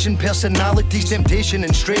television personalities. Temptation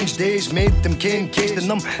and strange days made them cane case the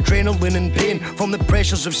numb adrenaline and pain from the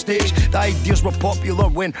pressures of stage. The ideas were popular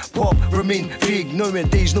when pop remained vague.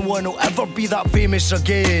 Nowadays no one will ever be that famous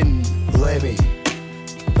again. Lemmy,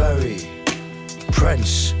 Bowie,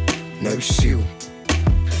 Prince, now Seal.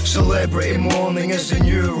 Celebrity mourning is the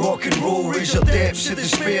new rock and roll. Raise your depths of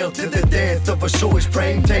despair to the death of a soul. It's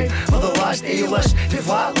prime time for the last A-list to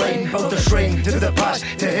flatline. Build a shrine to the past,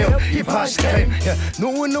 to hell you pass time. Yeah, no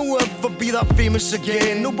one will ever be that famous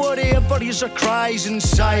again. Nobody ever hears our cries in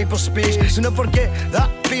cyberspace. You never get that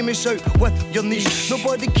famous out with your niche.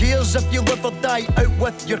 Nobody cares if you live or die out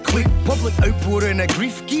with your clique. Public outpouring of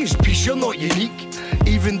grief gives peace, you're not unique.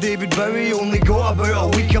 Even Even David Bowie only got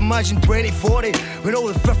about a week. Imagine 2040 when all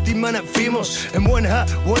the 50-minute famous and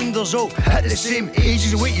one-hit wonders all hit the same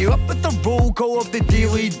ages. Wake you up with the roll call of the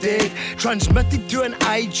Daily Dead, transmitted to an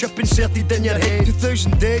eye-chip inserted in your head.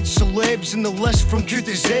 2,000 dead celebs in the list from Q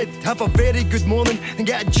to Z. Have a very good morning and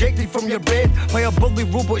get ejected from your bed by a burly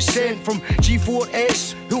robot sent from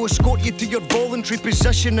G4S, who will escort you to your voluntary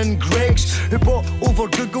position in Greg's, who bought over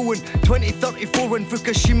Google in 2034 when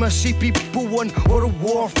Fukushima see people won World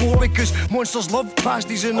War IV, because monsters love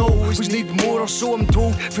pasties and always need more, or so I'm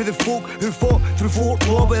told, for the folk who fought through Fort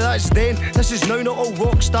Law. But that's then, this is now. Not all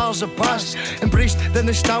rock stars have passed. Embrace the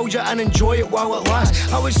nostalgia and enjoy it while it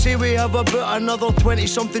lasts. I would say we have about another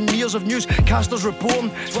 20-something years of newscasters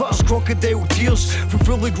reporting Twitter's crocodile tears from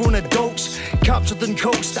fully grown adults captured in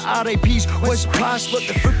cults. The RIPs whiz past like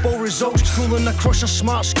the football results, scrolling across a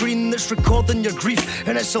smart screen that's recording your grief.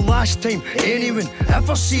 And it's the last time anyone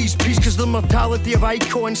ever sees peace, cause the mortality of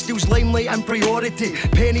icons steals limelight and priority.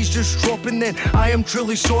 Pennies just dropping, then I am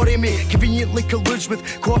truly sorry, mate. Conveniently colludes with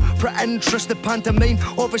corporate interest. The pantomime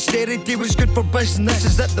of austerity was good for business.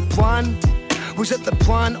 Is that the plan? Was it the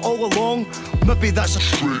plan all along? Maybe that's a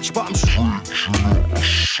stretch, but I'm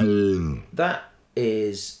stretching. That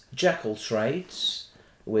is Jackal Trades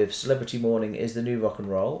with Celebrity Morning is the New Rock and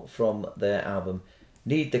Roll from their album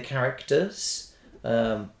Need the Characters.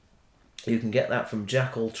 You can get that from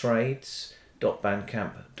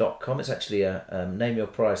jackaltrades.bandcamp.com. It's actually a name your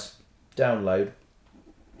price download,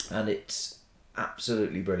 and it's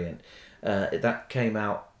absolutely brilliant. That came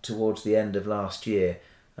out towards the end of last year,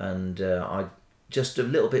 and I just a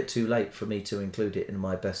little bit too late for me to include it in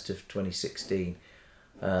my best of 2016,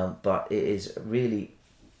 but it is really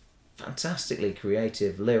fantastically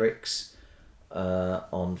creative lyrics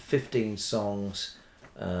on 15 songs.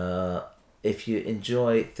 If you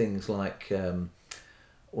enjoy things like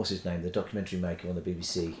what's his name, the documentary maker on the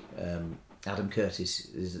BBC, Adam Curtis,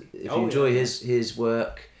 if you enjoy his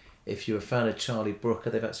work, if you're a fan of Charlie Brooker,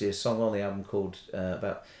 they've actually a song on the album called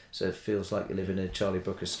about so it feels like you live in a Charlie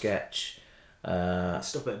Brooker sketch.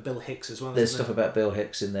 Stuff about Bill Hicks as well. There's stuff about Bill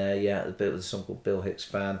Hicks in there, yeah. There's a song called Bill Hicks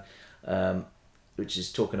Fan, which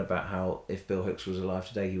is talking about how if Bill Hicks was alive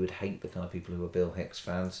today, he would hate the kind of people who are Bill Hicks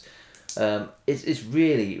fans. It's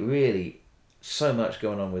really, really so much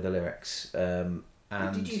going on with the lyrics. And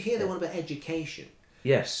did you hear the one about education?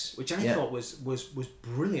 Yes. Which I thought was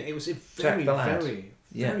brilliant. It was very,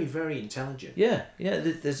 very intelligent. Yeah.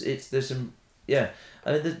 There's some. Yeah,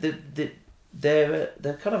 I mean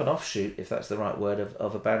they're kind of an offshoot, if that's the right word,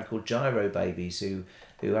 of a band called Gyro Babies who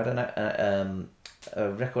had a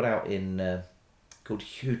record out in called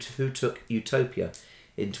Who Took Utopia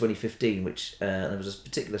in 2015, which there was a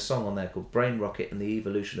particular song on there called Brain Rocket and the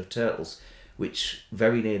Evolution of Turtles, which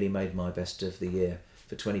very nearly made my best of the year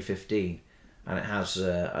for 2015. And it has,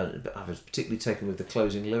 I was particularly taken with the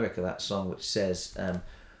closing lyric of that song, which says,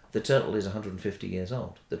 the turtle is 150 years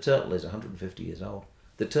old. The turtle is 150 years old.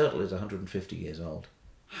 The turtle is 150 years old.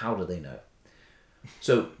 How do they know?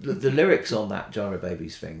 So the lyrics on that Gyro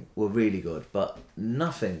Babies thing were really good, but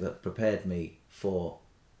nothing that prepared me for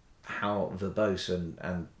how verbose and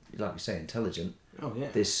like you say, intelligent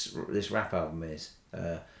this rap album is.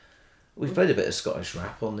 We've played a bit of Scottish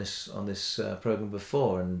rap on this programme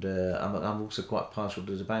before, and I'm also quite partial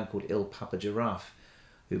to a band called Il Papa Giraffe,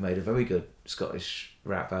 who made a very good Scottish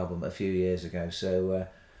rap album a few years ago. So,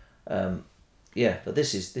 but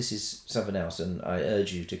this is something else, and I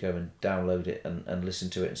urge you to go and download it and listen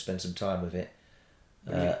to it and spend some time with it.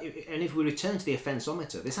 And if we return to the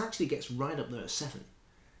Offenceometer, this actually gets right up there at 7.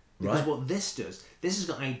 Because what this does, this has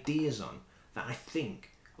got ideas on that I think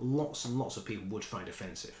lots and lots of people would find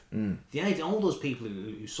offensive. The idea, all those people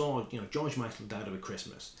who saw, George Michael died over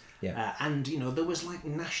Christmas, and there was like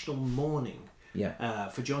national mourning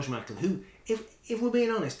for George Michael, who, if we're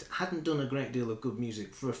being honest, hadn't done a great deal of good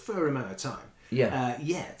music for a fair amount of time.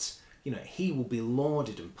 Yet, he will be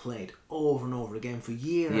lauded and played over and over again for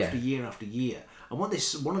year after year after year. And one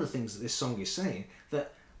of the things that this song is saying,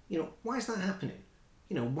 that why is that happening?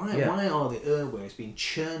 Why are the airwaves being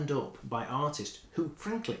churned up by artists who,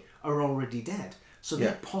 frankly, are already dead? So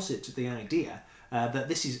they posit the idea that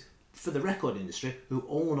this is, for the record industry, who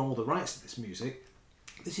own all the rights to this music,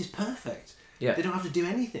 this is perfect. They don't have to do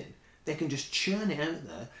anything. They can just churn it out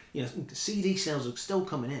there. CD sales are still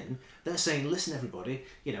coming in. They're saying, listen, everybody,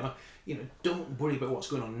 don't worry about what's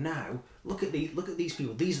going on now. Look at these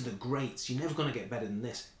people. These are the greats. You're never going to get better than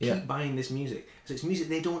this. Keep buying this music. So it's music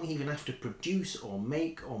they don't even have to produce or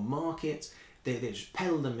make or market. They just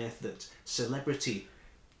peddle the myth that celebrity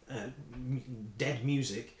dead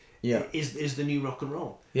music Yeah. is the new rock and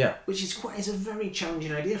roll. Yeah. Which is a very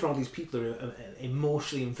challenging idea for all these people who are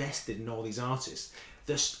emotionally invested in all these artists.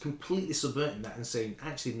 They're completely subverting that and saying,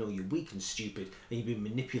 actually, no, you're weak and stupid, and you've been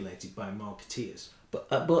manipulated by marketeers.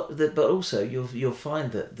 But also you'll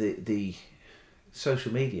find that the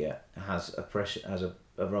social media has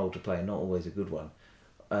a role to play, not always a good one,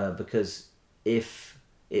 because if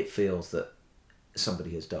it feels that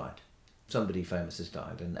somebody has died, somebody famous has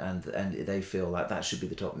died, and they feel like that should be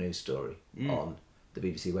the top news story on the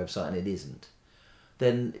BBC website, and it isn't,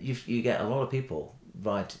 then you get a lot of people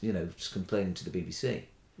just complaining to the BBC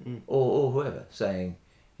or whoever, saying,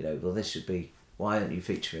 well, this should be, why aren't you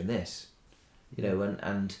featuring this?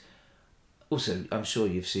 And also, I'm sure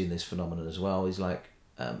you've seen this phenomenon as well, is like,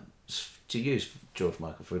 to use George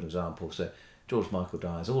Michael for an example, so George Michael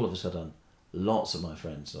dies, all of a sudden, lots of my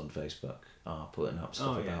friends on Facebook are putting up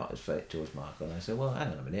stuff about his fate, George Michael, and I say, well, hang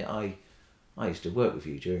on a minute, I used to work with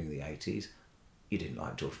you during the 80s, you didn't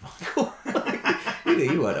like George Michael.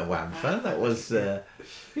 You weren't a Wham fan. That was, you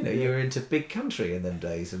were into Big Country in them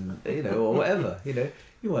days, and or whatever.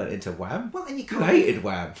 You weren't into Wham. Well, and you hated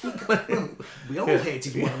Wham. We all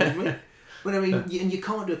hated Wham, didn't we? But I mean, and you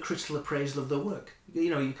can't do a critical appraisal of their work.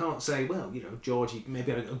 You can't say, well, George, you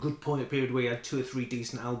maybe had a good period where he had 2 or 3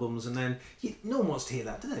 decent albums, and then no one wants to hear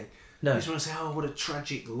that, do they? No. They just want to say, oh, what a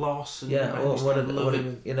tragic loss, and or what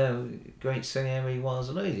a great singer he was,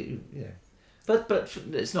 and But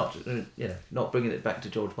it's not not bringing it back to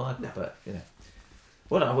George Michael, but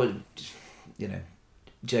what I would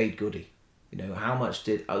Jade Goody, how much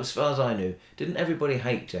did, as far as I knew, didn't everybody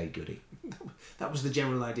hate Jade Goody? That was the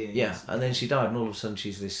general idea. Yeah, yes. And then she died, and all of a sudden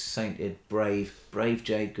she's this sainted, brave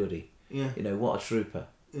Jade Goody. Yeah. What a trooper.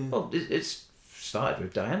 Yeah. Well, it's started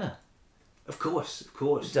with Diana. Of course.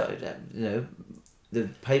 The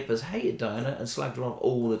papers hated Diana and slagged her off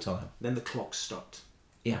all the time. Then the clock stopped.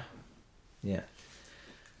 Yeah. Yeah.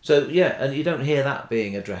 So, and you don't hear that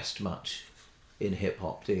being addressed much in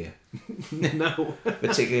hip-hop, do you? No.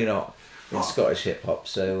 Particularly not in Scottish hip-hop.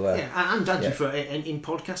 So and actually for in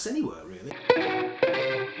podcasts anywhere, really.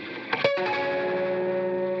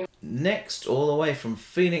 Next, all the way from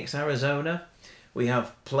Phoenix, Arizona, we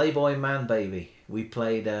have Playboy Man Baby. We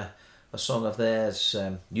played a song of theirs,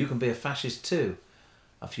 You Can Be a Fascist Too,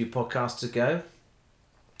 a few podcasts ago.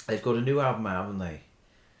 They've got a new album out, haven't they?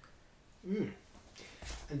 And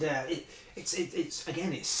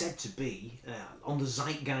it's said to be on the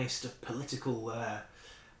zeitgeist of political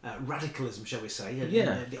radicalism, shall we say?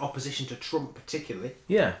 The opposition to Trump, particularly.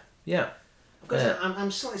 Yeah. Because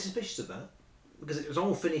I'm slightly suspicious of that, because it was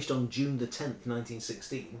all finished on June the 10th,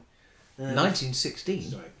 1916. 1916.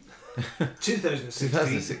 Sorry, 2016.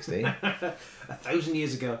 2016. 1,000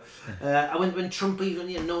 years ago. When Trump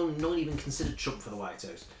even no one even considered Trump for the White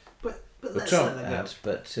House. But let's Trump let that go. had,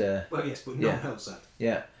 but well, yes, but no one else had.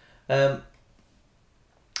 Yeah.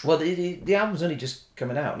 Well, the album's only just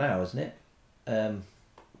coming out now, isn't it? I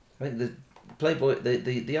think the Playboy,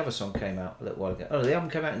 the other song came out a little while ago. Oh, the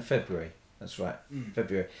album came out in February. That's right,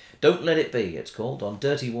 February. Don't Let It Be, it's called, on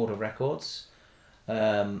Dirty Water Records.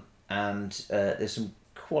 And there's some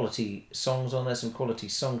quality songs on there, some quality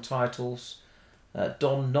song titles.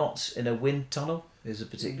 Don Knotts in a Wind Tunnel is a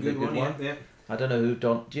particularly good one. Yeah. I don't know who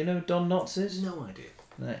Don... Do you know who Don Knotts is? No idea.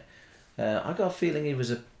 No. I got a feeling he was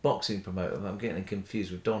a boxing promoter, but I'm getting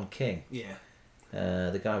confused with Don King. Yeah.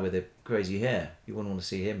 The guy with the crazy hair. You wouldn't want to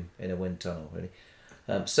see him in a wind tunnel, really.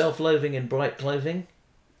 Self-Loathing in Bright Clothing.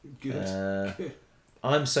 Good. Good.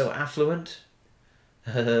 I'm So Affluent.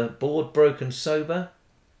 Bored, Broken, Sober.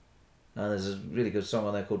 And there's a really good song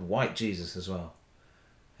on there called White Jesus as well.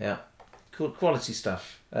 Yeah. Cool, quality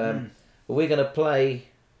stuff. But we're going to play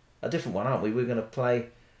a different one, aren't we? We're going to play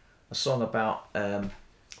a song about...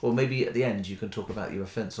 or maybe at the end you can talk about your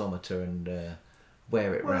Offenceometer and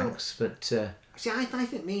where it ranks. But see, I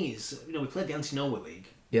think these, we played the Anti-Nowhere League.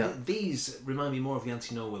 Yeah. These remind me more of the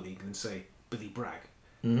Anti-Nowhere League than, say, Billy Bragg.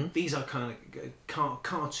 Mm-hmm. These are kind of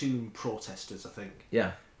cartoon protesters, I think.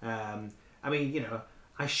 Yeah. I mean,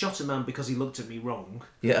 I shot a man because he looked at me wrong.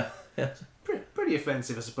 Yeah. Pretty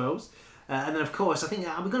offensive, I suppose. And then, of course, I think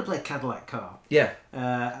we're going to play a Cadillac Car. Yeah.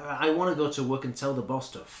 I want to go to work and tell the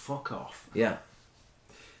boss to fuck off. Yeah.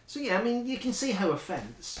 So, yeah, I mean, you can see how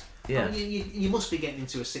offence... Yeah. I mean, you must be getting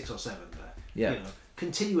into a 6 or 7 there. Yeah.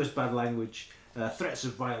 Continuous bad language, threats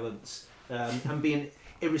of violence, and being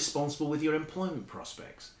irresponsible with your employment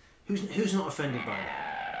prospects. Who's not offended by that?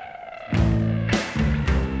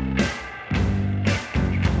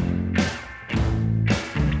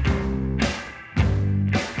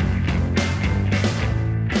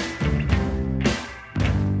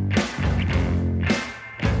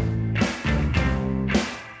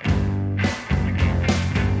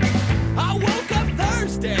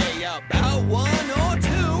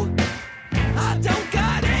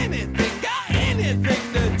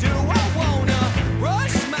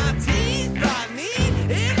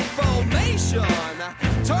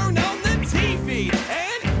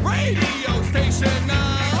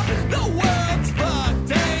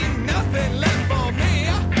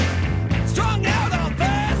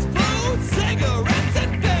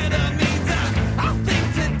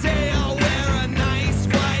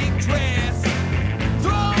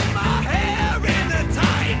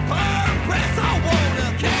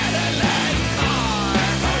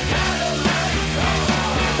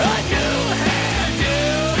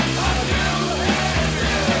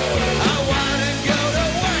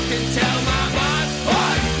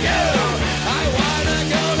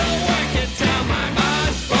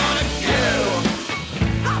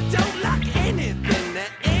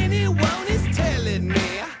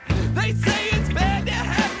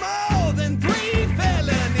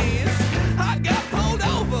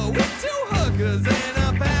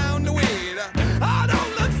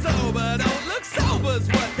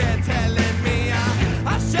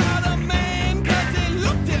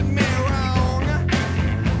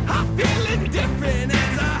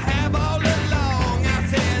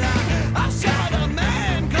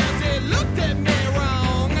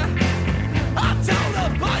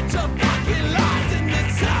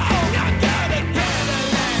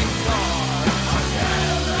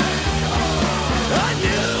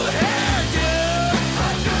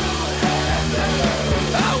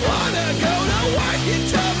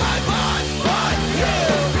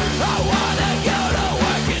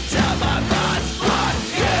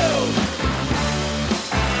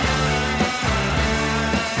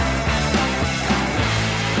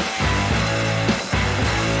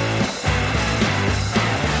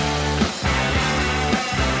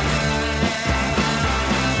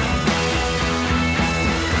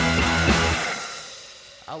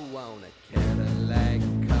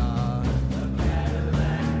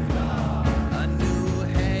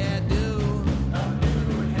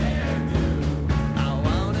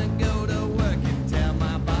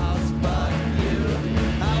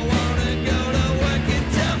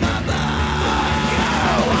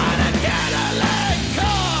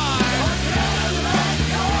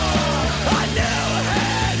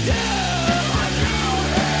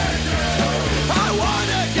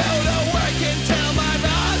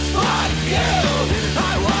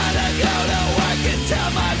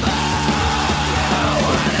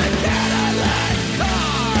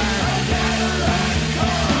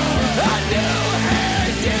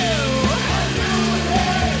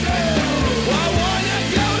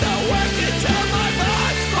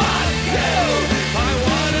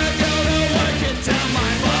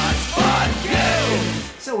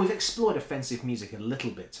 explored offensive music a little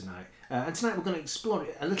bit tonight, and tonight we're going to explore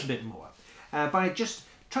it a little bit more by just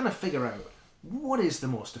trying to figure out what is the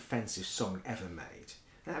most offensive song ever made.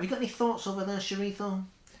 Have you got any thoughts over there, Sharito?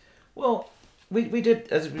 Well, we did,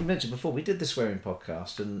 as we mentioned before, we did the swearing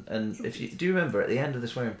podcast, and if you do you remember at the end of the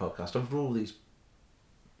swearing podcast, over all these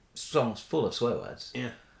songs full of swear words,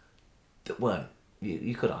 that weren't,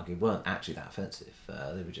 you could argue, weren't actually that offensive.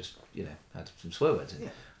 They were just, had some swear words in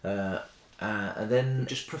it. And then,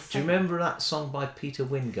 just do you remember that song by Peter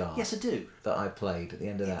Wingard? Yes, I do. That I played at the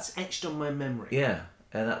end of that. It's etched on my memory. Yeah,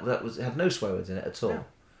 and it had no swear words in it at all.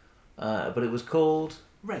 No. But it was called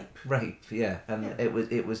Rape, yeah, and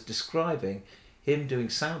it was describing him doing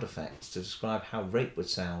sound effects to describe how rape would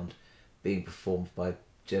sound being performed by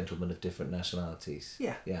gentlemen of different nationalities.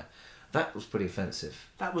 Yeah. That was pretty offensive.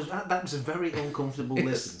 That was a very uncomfortable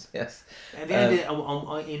listen. Yes. At the end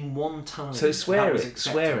in one time. So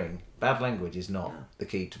swearing, bad language is not the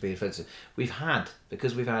key to be offensive. We've had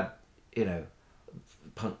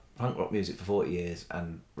punk rock music for 40 years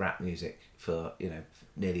and rap music for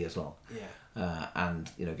nearly as long. Yeah. And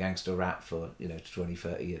gangster rap for 20,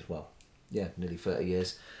 30 years. Well, yeah, nearly 30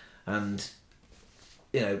 years, and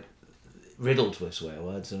riddled with swear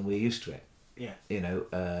words, and we're used to it. Yeah.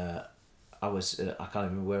 I can't even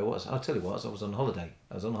remember where it was. I'll tell you what, I was on holiday.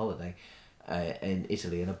 In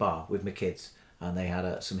Italy in a bar with my kids, and they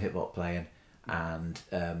had some hip hop playing, and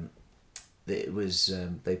it was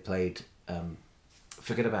they played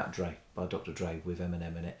 "Forget About Dre" by Dr. Dre with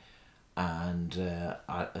Eminem in it, and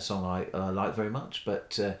a song I like very much,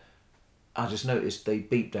 but I just noticed they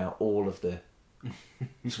beeped out all of the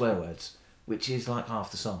swear words, which is like half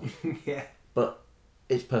the song. Yeah. But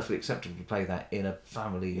it's perfectly acceptable to play that in a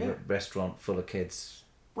family restaurant full of kids.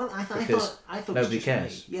 Well, I thought nobody it was just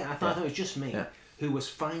cares. Me. Yeah, I thought it was just me who was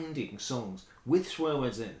finding songs with swear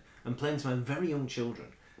words in and playing to my very young children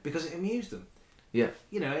because it amused them. Yeah.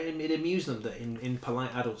 It amused them that in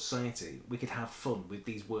polite adult society we could have fun with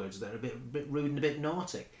these words that are a bit rude and a bit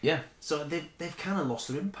naughty. Yeah. So they've kind of lost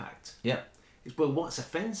their impact. Yeah. Well, what's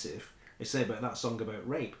offensive, they say about that song about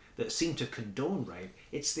rape, that seem to condone rape,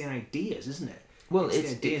 it's the ideas, isn't it? Well, it's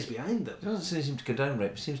the ideas behind them. It doesn't seem to condone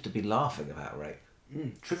rape, it seems to be laughing about rape.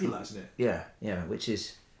 Trivialising it. Yeah, which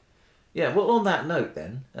is... Yeah, well, on that note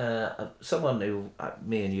then, someone who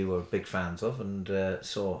me and you were big fans of and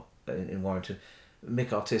saw in Warrington,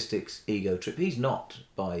 Mick Artistic's Ego Trip. He's not,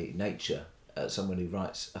 by nature, someone who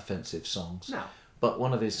writes offensive songs. No. But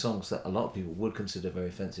one of his songs that a lot of people would consider very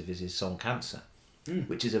offensive is his song Cancer,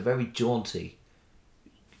 which is a very jaunty...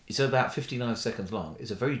 It's about 59 seconds long.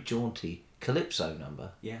 It's a very jaunty calypso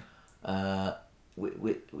number. Yeah.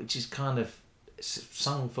 Which is kind of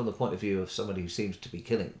sung from the point of view of somebody who seems to be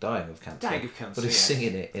dying of cancer. But is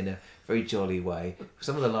singing it in a very jolly way.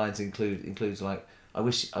 Some of the lines includes like, I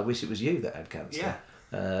wish it was you that had cancer.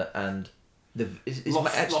 Yeah. And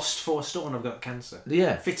lost 4 stone, I've got cancer.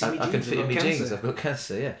 Yeah. Fitting me jeans, I can fit in my cancer. jeans, I've got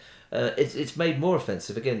cancer, yeah. It's made more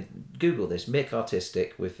offensive. Again, Google this, Mick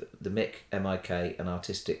Artistic with the Mick, M-I-K, and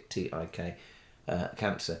Artistic, T-I-K,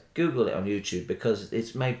 Cancer. Google it on YouTube because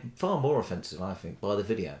it's made far more offensive, I think, by the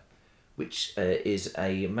video, which is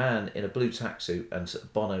a man in a blue tracksuit and sort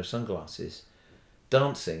of Bono sunglasses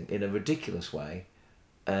dancing in a ridiculous way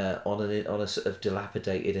on a sort of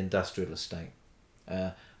dilapidated industrial estate.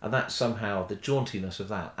 And that somehow, the jauntiness of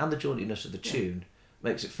that and the jauntiness of the tune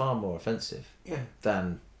makes it far more offensive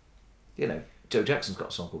than... Joe Jackson's got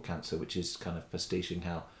a song called Cancer, which is kind of pastiching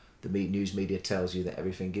how the news media tells you that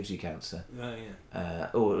everything gives you cancer. Oh, yeah.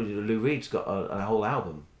 Or Lou Reed's got a whole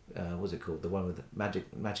album, what's it called? The one with Magic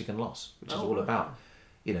and Loss, which is all about,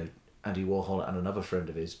 Andy Warhol and another friend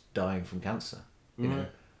of his dying from cancer.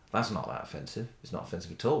 That's not that offensive. It's not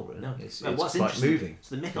offensive at all, really. No. It's what's quite moving.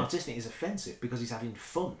 So the Mick Artistic is offensive because he's having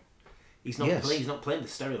fun. He's not playing the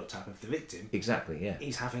stereotype of the victim. Exactly, yeah.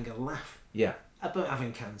 He's having a laugh. Yeah. About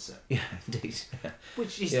having cancer. Yeah, indeed. Yeah.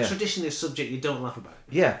 Which is traditionally a subject you don't laugh about.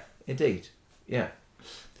 Yeah, indeed. Yeah.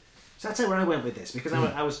 So I'll tell you where I went with this, because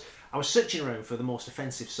I was searching around for the most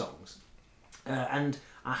offensive songs, and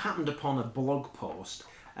I happened upon a blog post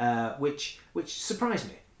which surprised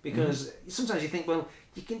me, because sometimes you think, well,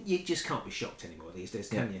 you just can't be shocked anymore these days,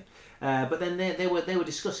 can you? But then they were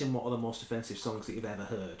discussing what are the most offensive songs that you've ever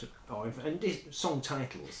heard, and song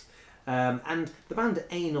titles. And the band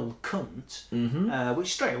Anal Cunt,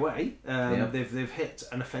 which straight away they've hit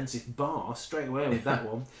an offensive bar straight away with that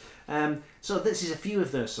one. So this is a few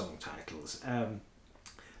of their song titles.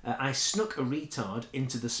 I snuck a retard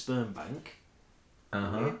into the sperm bank,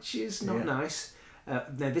 which is not nice. Now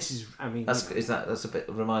this is, that's a bit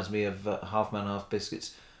reminds me of Half Man Half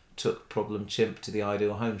Biscuits took Problem Chimp to the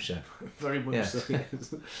Ideal Home Show. Very much Yeah. so.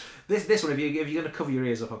 Yes. This one, if you're going to cover your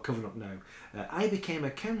ears up, I'll cover them up now. I became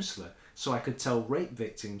a counsellor so I could tell rape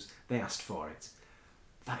victims they asked for it.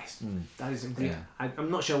 That is indeed. Yeah.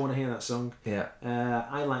 I'm not sure I want to hear that song. Yeah.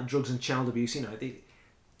 I like drugs and child abuse. You know,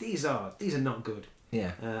 these are not good.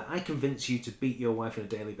 Yeah. I convince you to beat your wife on a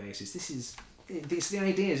daily basis. It's the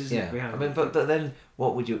ideas, isn't it? Yeah. Behind I mean, it? but then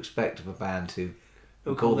what would you expect of a band who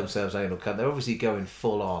call themselves anal cunt? They're obviously going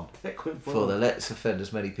full on for the let's offend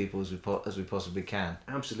as many people as we possibly can.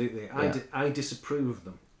 Absolutely. Yeah. I disapprove of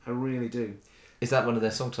them. I really do. Is that one of their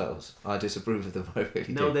song titles? I disapprove of them. I really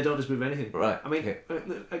do. No, they don't disapprove of anything. Right. I mean, okay.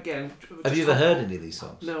 Again. Have you ever heard any of these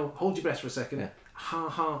songs? No. Hold your breath for a second. Yeah. Ha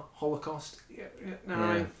ha. Holocaust. Yeah. No.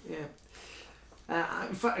 Yeah. Right. Yeah.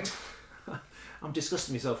 In fact, I'm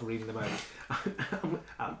disgusting myself for reading them out.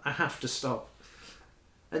 I have to stop.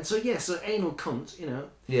 And so so anal cunt. You know.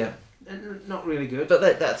 Yeah. Not really good.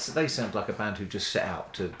 But they sound like a band who just set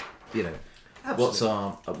out to, you know.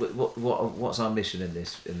 Absolutely. What's our mission in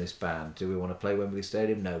this band? Do we want to play Wembley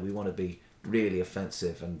Stadium? No, we want to be really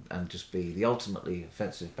offensive and just be the ultimately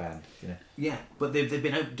offensive band. You know. Yeah, but they've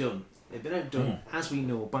been outdone. They've been outdone, as we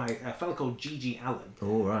know, by a fellow called G.G. Allen,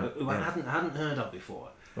 Oh right. who I hadn't heard of before.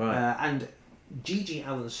 Right. And G.G.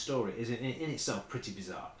 Allen's story is in itself pretty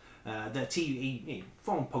bizarre. That he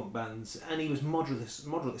formed punk bands and he was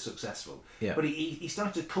moderately successful. Yeah. But he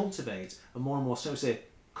started to cultivate a more and more, so to say,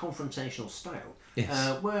 confrontational style.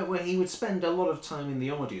 Yes. Where he would spend a lot of time in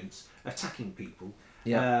the audience attacking people.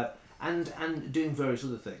 Yeah. And doing various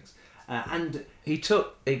other things. And he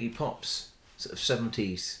took Iggy Pop's sort of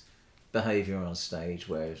 70s behaviour on stage,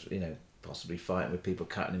 where possibly fighting with people,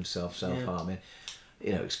 cutting himself, self-harming,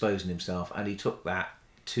 exposing himself, and he took that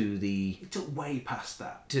to the... He took way past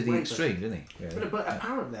that. To the extreme, didn't he? Yeah. But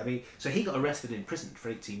apparently, I mean, so he got arrested in prison for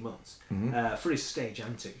 18 months for his stage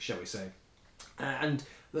antics, shall we say. And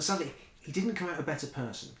sadly, he didn't come out a better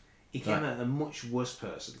person. He came out a much worse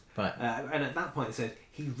person. Right. And at that point, they said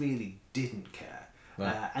he really didn't care.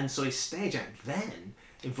 Right. And so his stage act then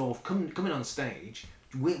involved coming on stage,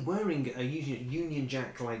 wearing a Union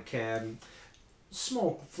Jack like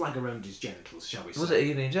small flag around his genitals, shall we say? Was it a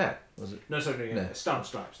Union Jack? Was it? No, sorry, No. Star and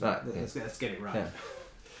Stripes. Right. Let's get it right. Yeah.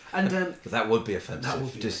 And But that would be offensive. That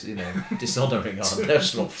would be dishonouring our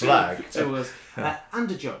national flag. to us.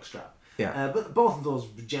 And a jockstrap. Yeah. But both of those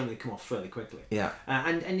generally come off fairly quickly. Yeah.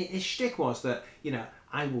 And his shtick was that,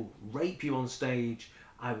 I will rape you on stage,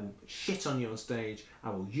 I will shit on you on stage,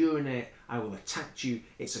 I will urinate, I will attack you,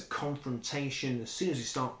 it's a confrontation. As soon as you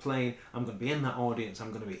start playing, I'm going to be in that audience,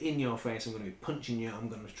 I'm going to be in your face, I'm going to be punching you, I'm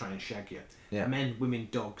going to try and shag you. Yeah. Men, women,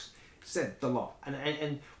 dogs. Said the lot.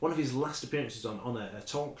 And one of his last appearances on a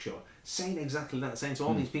talk show, saying exactly that, saying to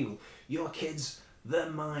all these people, your kids,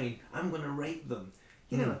 they're mine, I'm going to rape them.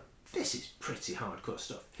 This is pretty hardcore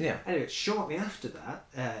stuff. Yeah. Anyway, shortly after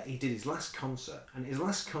that, he did his last concert. And his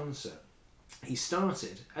last concert, he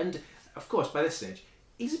started, and of course, by this stage,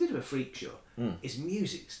 he's a bit of a freak show. His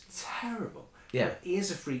music's terrible. Yeah. But he is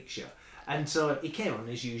a freak show. And so he came on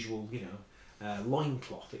his usual,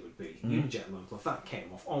 loincloth, it would be. Union Jack loincloth. That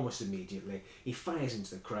came off almost immediately. He fires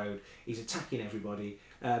into the crowd. He's attacking everybody.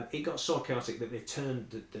 It got so chaotic that they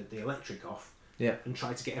turned the electric off. Yeah. And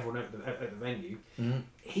tried to get everyone out of the venue.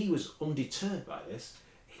 He was undeterred by this,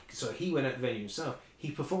 so he went out the venue himself.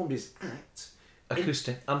 He performed his act.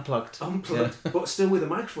 Acoustic, unplugged. Unplugged, but still with a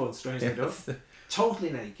microphone, strangely enough. Totally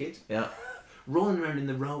naked. Yeah. Rolling around in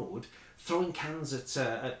the road, throwing cans at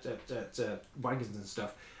wagons and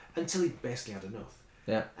stuff, until he basically had enough.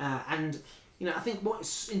 Yeah. And I think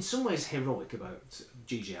what's in some ways heroic about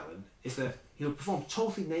G.G. Allen is that he'll perform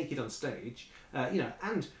totally naked on stage,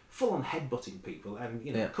 and full on headbutting people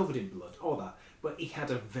and covered in blood, all that. But he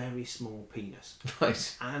had a very small penis.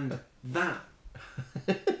 Right. And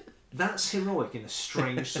that's heroic in a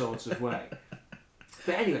strange sort of way.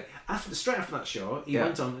 But anyway, straight after that show, he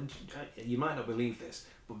went on. You might not believe this,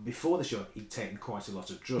 but before the show, he'd taken quite a lot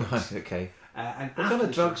of drugs. Right, okay. And what kind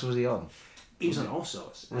of drugs was he on? He was on all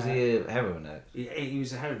sorts. Was he a heroin addict? He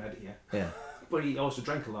was a heroin addict, yeah. Yeah. But he also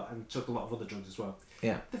drank a lot and took a lot of other drugs as well.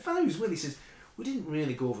 Yeah. The fellow who was with, he says, we didn't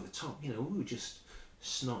really go over the top. We were just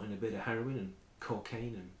snorting a bit of heroin and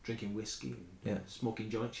cocaine and drinking whiskey and smoking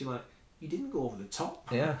joints. You're like, you didn't go over the top.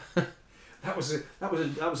 Yeah. That was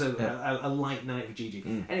a light night for Gigi.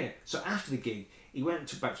 Anyway, so after the gig, he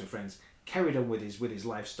went back to his friends, carried on with his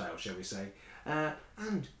lifestyle, shall we say,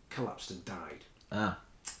 and collapsed and died. Ah.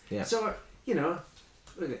 Yeah. So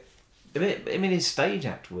look at. I mean, his stage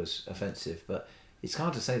act was offensive, but it's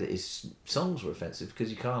hard to say that his songs were offensive because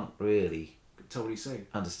you can't really Tell what he's saying.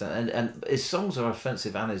 understand. And his songs are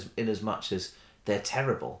offensive in as much as they're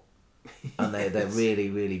terrible. and they're really,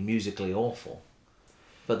 really musically awful.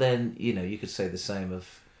 But then, you know, you could say the same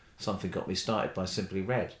of Something Got Me Started by Simply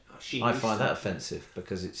Red. I find that offensive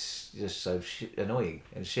because it's just so annoying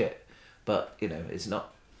and shit. But, you know, it's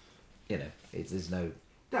not, you know, there's no...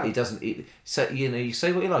 He doesn't... So, you know, you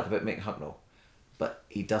say what you like about Mick Hucknall, but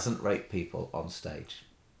he doesn't rape people on stage.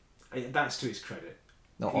 That's to his credit.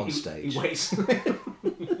 Not on stage. He waits.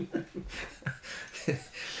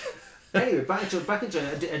 Anyway, back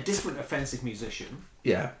into a different offensive musician.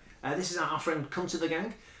 Yeah. This is our friend Come to the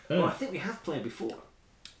Gang, who I think we have played before.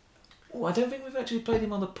 Oh, I don't think we've actually played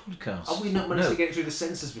him on the podcast. Have we not managed to get through the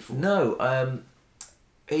censors before? No.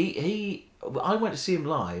 I went to see him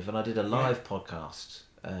live, and I did a live podcast,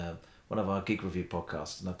 one of our gig review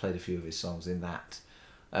podcasts, and I played a few of his songs in that.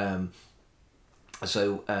 I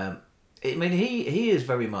mean, he is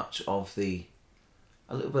very much of a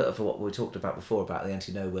little bit of what we talked about before about the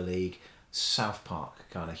Anti-Nowhere League, South Park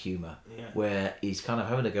kind of humour, where he's kind of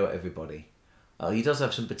having a go at everybody. He does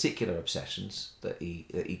have some particular obsessions that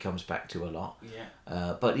he comes back to a lot.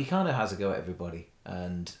 Yeah. But he kind of has a go at everybody,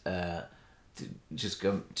 and just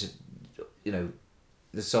go to, you know,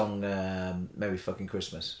 the song "Merry Fucking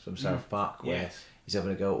Christmas" from South Park, where he's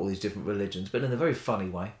having a go at all these different religions, but in a very funny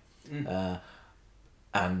way.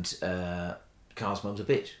 And Carl's Mum's a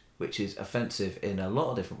Bitch, which is offensive in a lot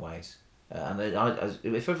of different ways. And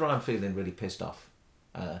if ever I'm feeling really pissed off,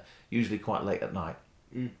 usually quite late at night,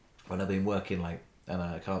 when I've been working late and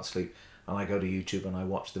I can't sleep, and I go to YouTube and I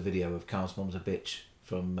watch the video of Carl's Mum's a Bitch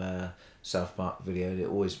from South Park video, it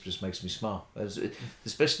always just makes me smile.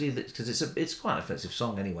 Especially because it's quite an offensive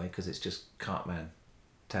song anyway, because it's just Cartman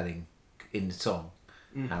telling in the song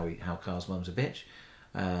how Carl's Mum's a bitch.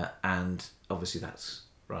 And obviously that's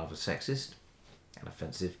rather sexist and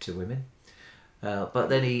offensive to women. But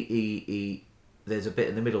then he there's a bit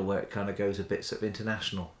in the middle where it kind of goes a bit sort of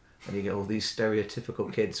international, and you get all these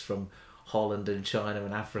stereotypical kids from Holland and China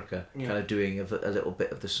and Africa kind of doing a little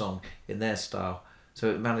bit of the song in their style. So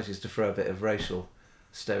it manages to throw a bit of racial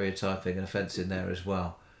stereotyping and offence in there as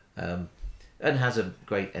well. And has a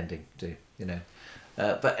great ending too, you know.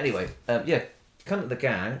 But anyway, Cunt the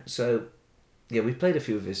Gang. So, yeah, we've played a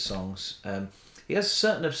few of his songs. He has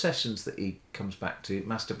certain obsessions that he comes back to.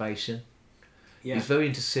 Masturbation. Yeah. He's very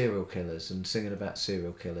into serial killers and singing about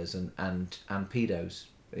serial killers and pedos.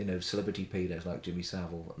 You know, celebrity pedos like Jimmy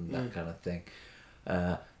Savile and that kind of thing.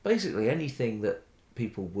 Basically anything that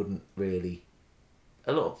people wouldn't really...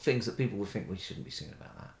 A lot of things that people would think, we shouldn't be singing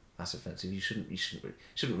about that. That's offensive. You shouldn't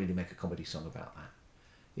really make a comedy song about that.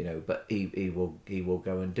 You know, but he will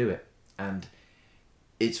go and do it. And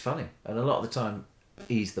it's funny. And a lot of the time,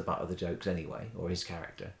 he's the butt of the jokes anyway, or his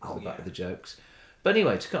character is the butt of the jokes. But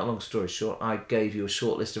anyway, to cut a long story short, I gave you a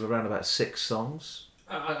short list of around about 6 songs,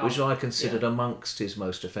 which I considered amongst his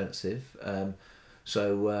most offensive.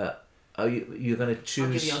 Are you going to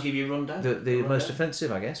choose? I'll give you a rundown. The most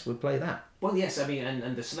offensive, I guess. We'll play that. Well, yes, I mean,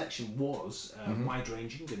 and the selection was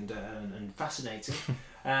wide-ranging and fascinating.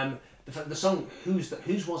 The song "Whose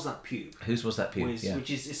Was That Pube?" Whose Was That Pube? Which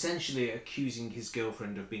is essentially accusing his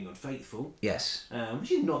girlfriend of being unfaithful. Yes.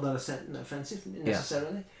 Which is not that offensive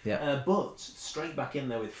necessarily. Yeah. But straight back in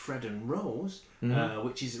there with Fred and Rose,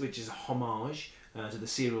 which is a homage to the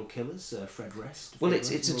serial killers, Fred Rest. Well, it's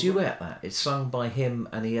a duet that. It's sung by him,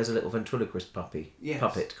 and he has a little ventriloquist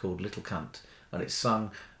puppet called Little Cunt, and it's sung.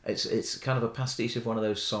 It's kind of a pastiche of one of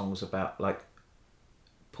those songs about like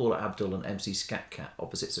Paula Abdul and MC Scat Cat,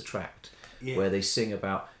 Opposites Attract, where they sing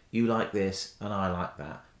about you like this and I like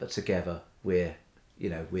that, but together we're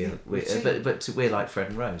like Fred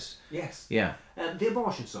and Rose. Yes. Yeah. The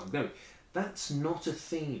abortion song. No, that's not a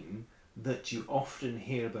theme that you often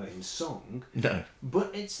hear about in song. No.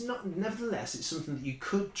 But it's not. Nevertheless, it's something that you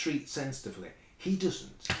could treat sensitively. He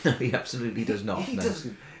doesn't. No, he absolutely does not. He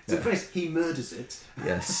doesn't. So first, he murders it.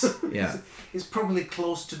 Yes. Yeah. It's probably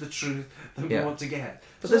close to the truth than we want to get.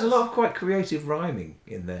 But there's a lot of quite creative rhyming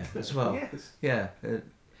in there as well. Yes. Yeah.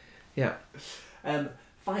 Yeah.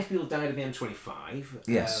 5 people died in the M25.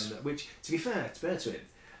 Yes. Which, to be fair to it,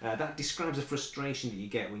 that describes the frustration that you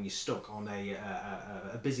get when you're stuck on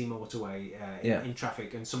a busy motorway in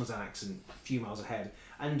traffic and someone's an accident a few miles ahead.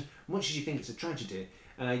 And much as you think it's a tragedy,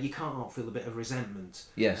 you can't help feel a bit of resentment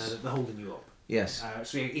that they're holding you up. Yes.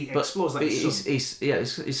 So he explores that.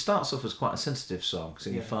 It starts off as quite a sensitive song,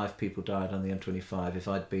 singing 5 people died on the M25. If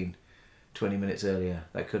I'd been 20 minutes earlier,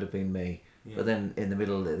 that could have been me. Yeah. But then in the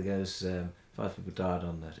middle it goes, 5 people died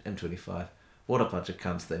on the M25. What a bunch of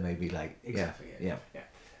cunts they may be like. Exactly. Yeah.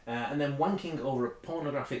 And then wanking over a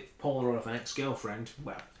pornographic Polaroid of an ex-girlfriend.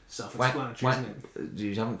 Well, self-explanatory, isn't it?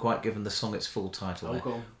 You haven't quite given the song its full title. Oh,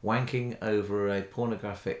 go on. Wanking over a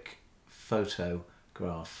pornographic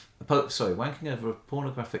photograph. Wanking over a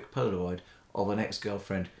pornographic Polaroid of an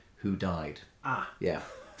ex-girlfriend who died. Ah. Yeah.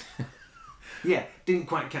 Yeah, didn't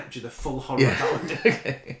quite capture the full horror of that one, did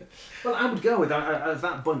it? Well, I would go with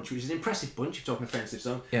that bunch, which is an impressive bunch, if you're talking offensive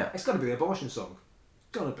song. Yeah. It's got to be the abortion song.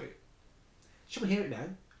 It's got to be. Shall we hear it now?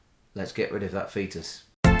 Let's get rid of that fetus.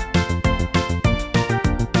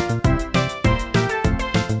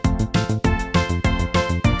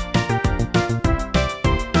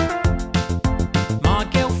 My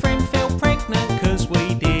girlfriend fell pregnant 'cause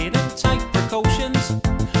we didn't take precautions,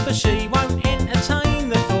 but she won't entertain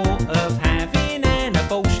the thought of having an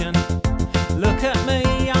abortion. Look at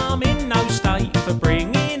me, I'm in no state for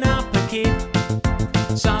bringing up a kid.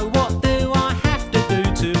 So what do I have to do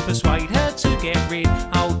to persuade her to get rid?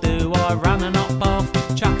 Oh, do I run an hot bath,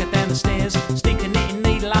 chuck her down the stairs, stick a knitting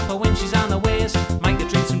needle up her when she's unawares, make her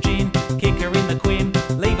drink some gin, kick her in the quin,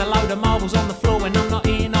 leave a load of marbles on the floor when I'm not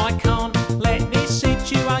in? I can't let this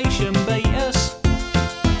situation beat us.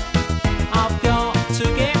 I've got to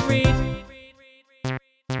get rid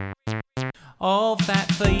of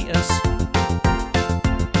that fetus.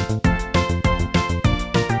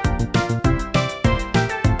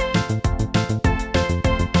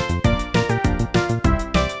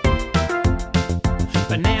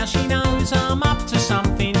 But now she knows I'm up to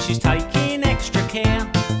something, she's taking extra care.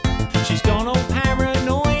 She's gone all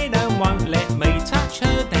paranoid and won't let me touch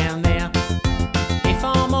her down there. If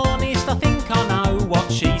I'm honest, I think I know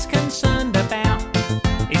what she's concerned about.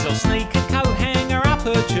 Is I'll sneak a coat hanger up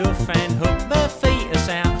her chuff and hook the fetus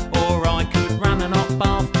out. Or I could run an hot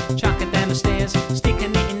bath, chuck her down the stairs, stick a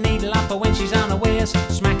knitting needle up her when she's unawares,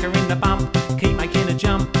 smack her in the bump, keep making her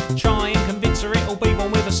jump, try and convince her it'll be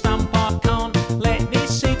one with a stump. I can't let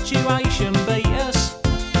this situation beat us.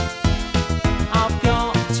 I've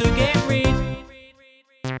got to get rid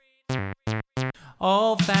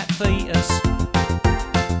of that fetus.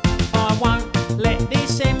 I won't let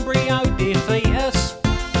this embryo defeat us.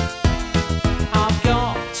 I've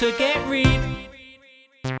got to get rid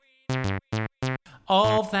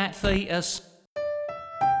of that fetus.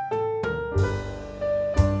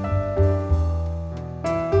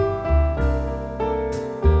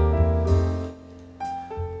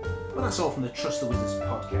 Well, that's all from the Trust the Wizards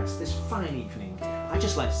podcast this fine evening. I'd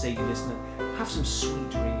just like to say to you, listener, have some sweet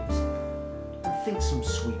dreams and think some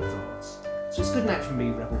sweet thoughts. So it's good night from me,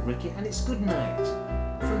 Rebel Ricky, and it's good night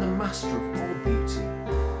from the master of all beauty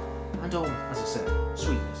and all, as I said,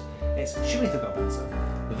 sweetness. It's Shemita Gobanza.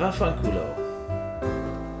 Vafanculo.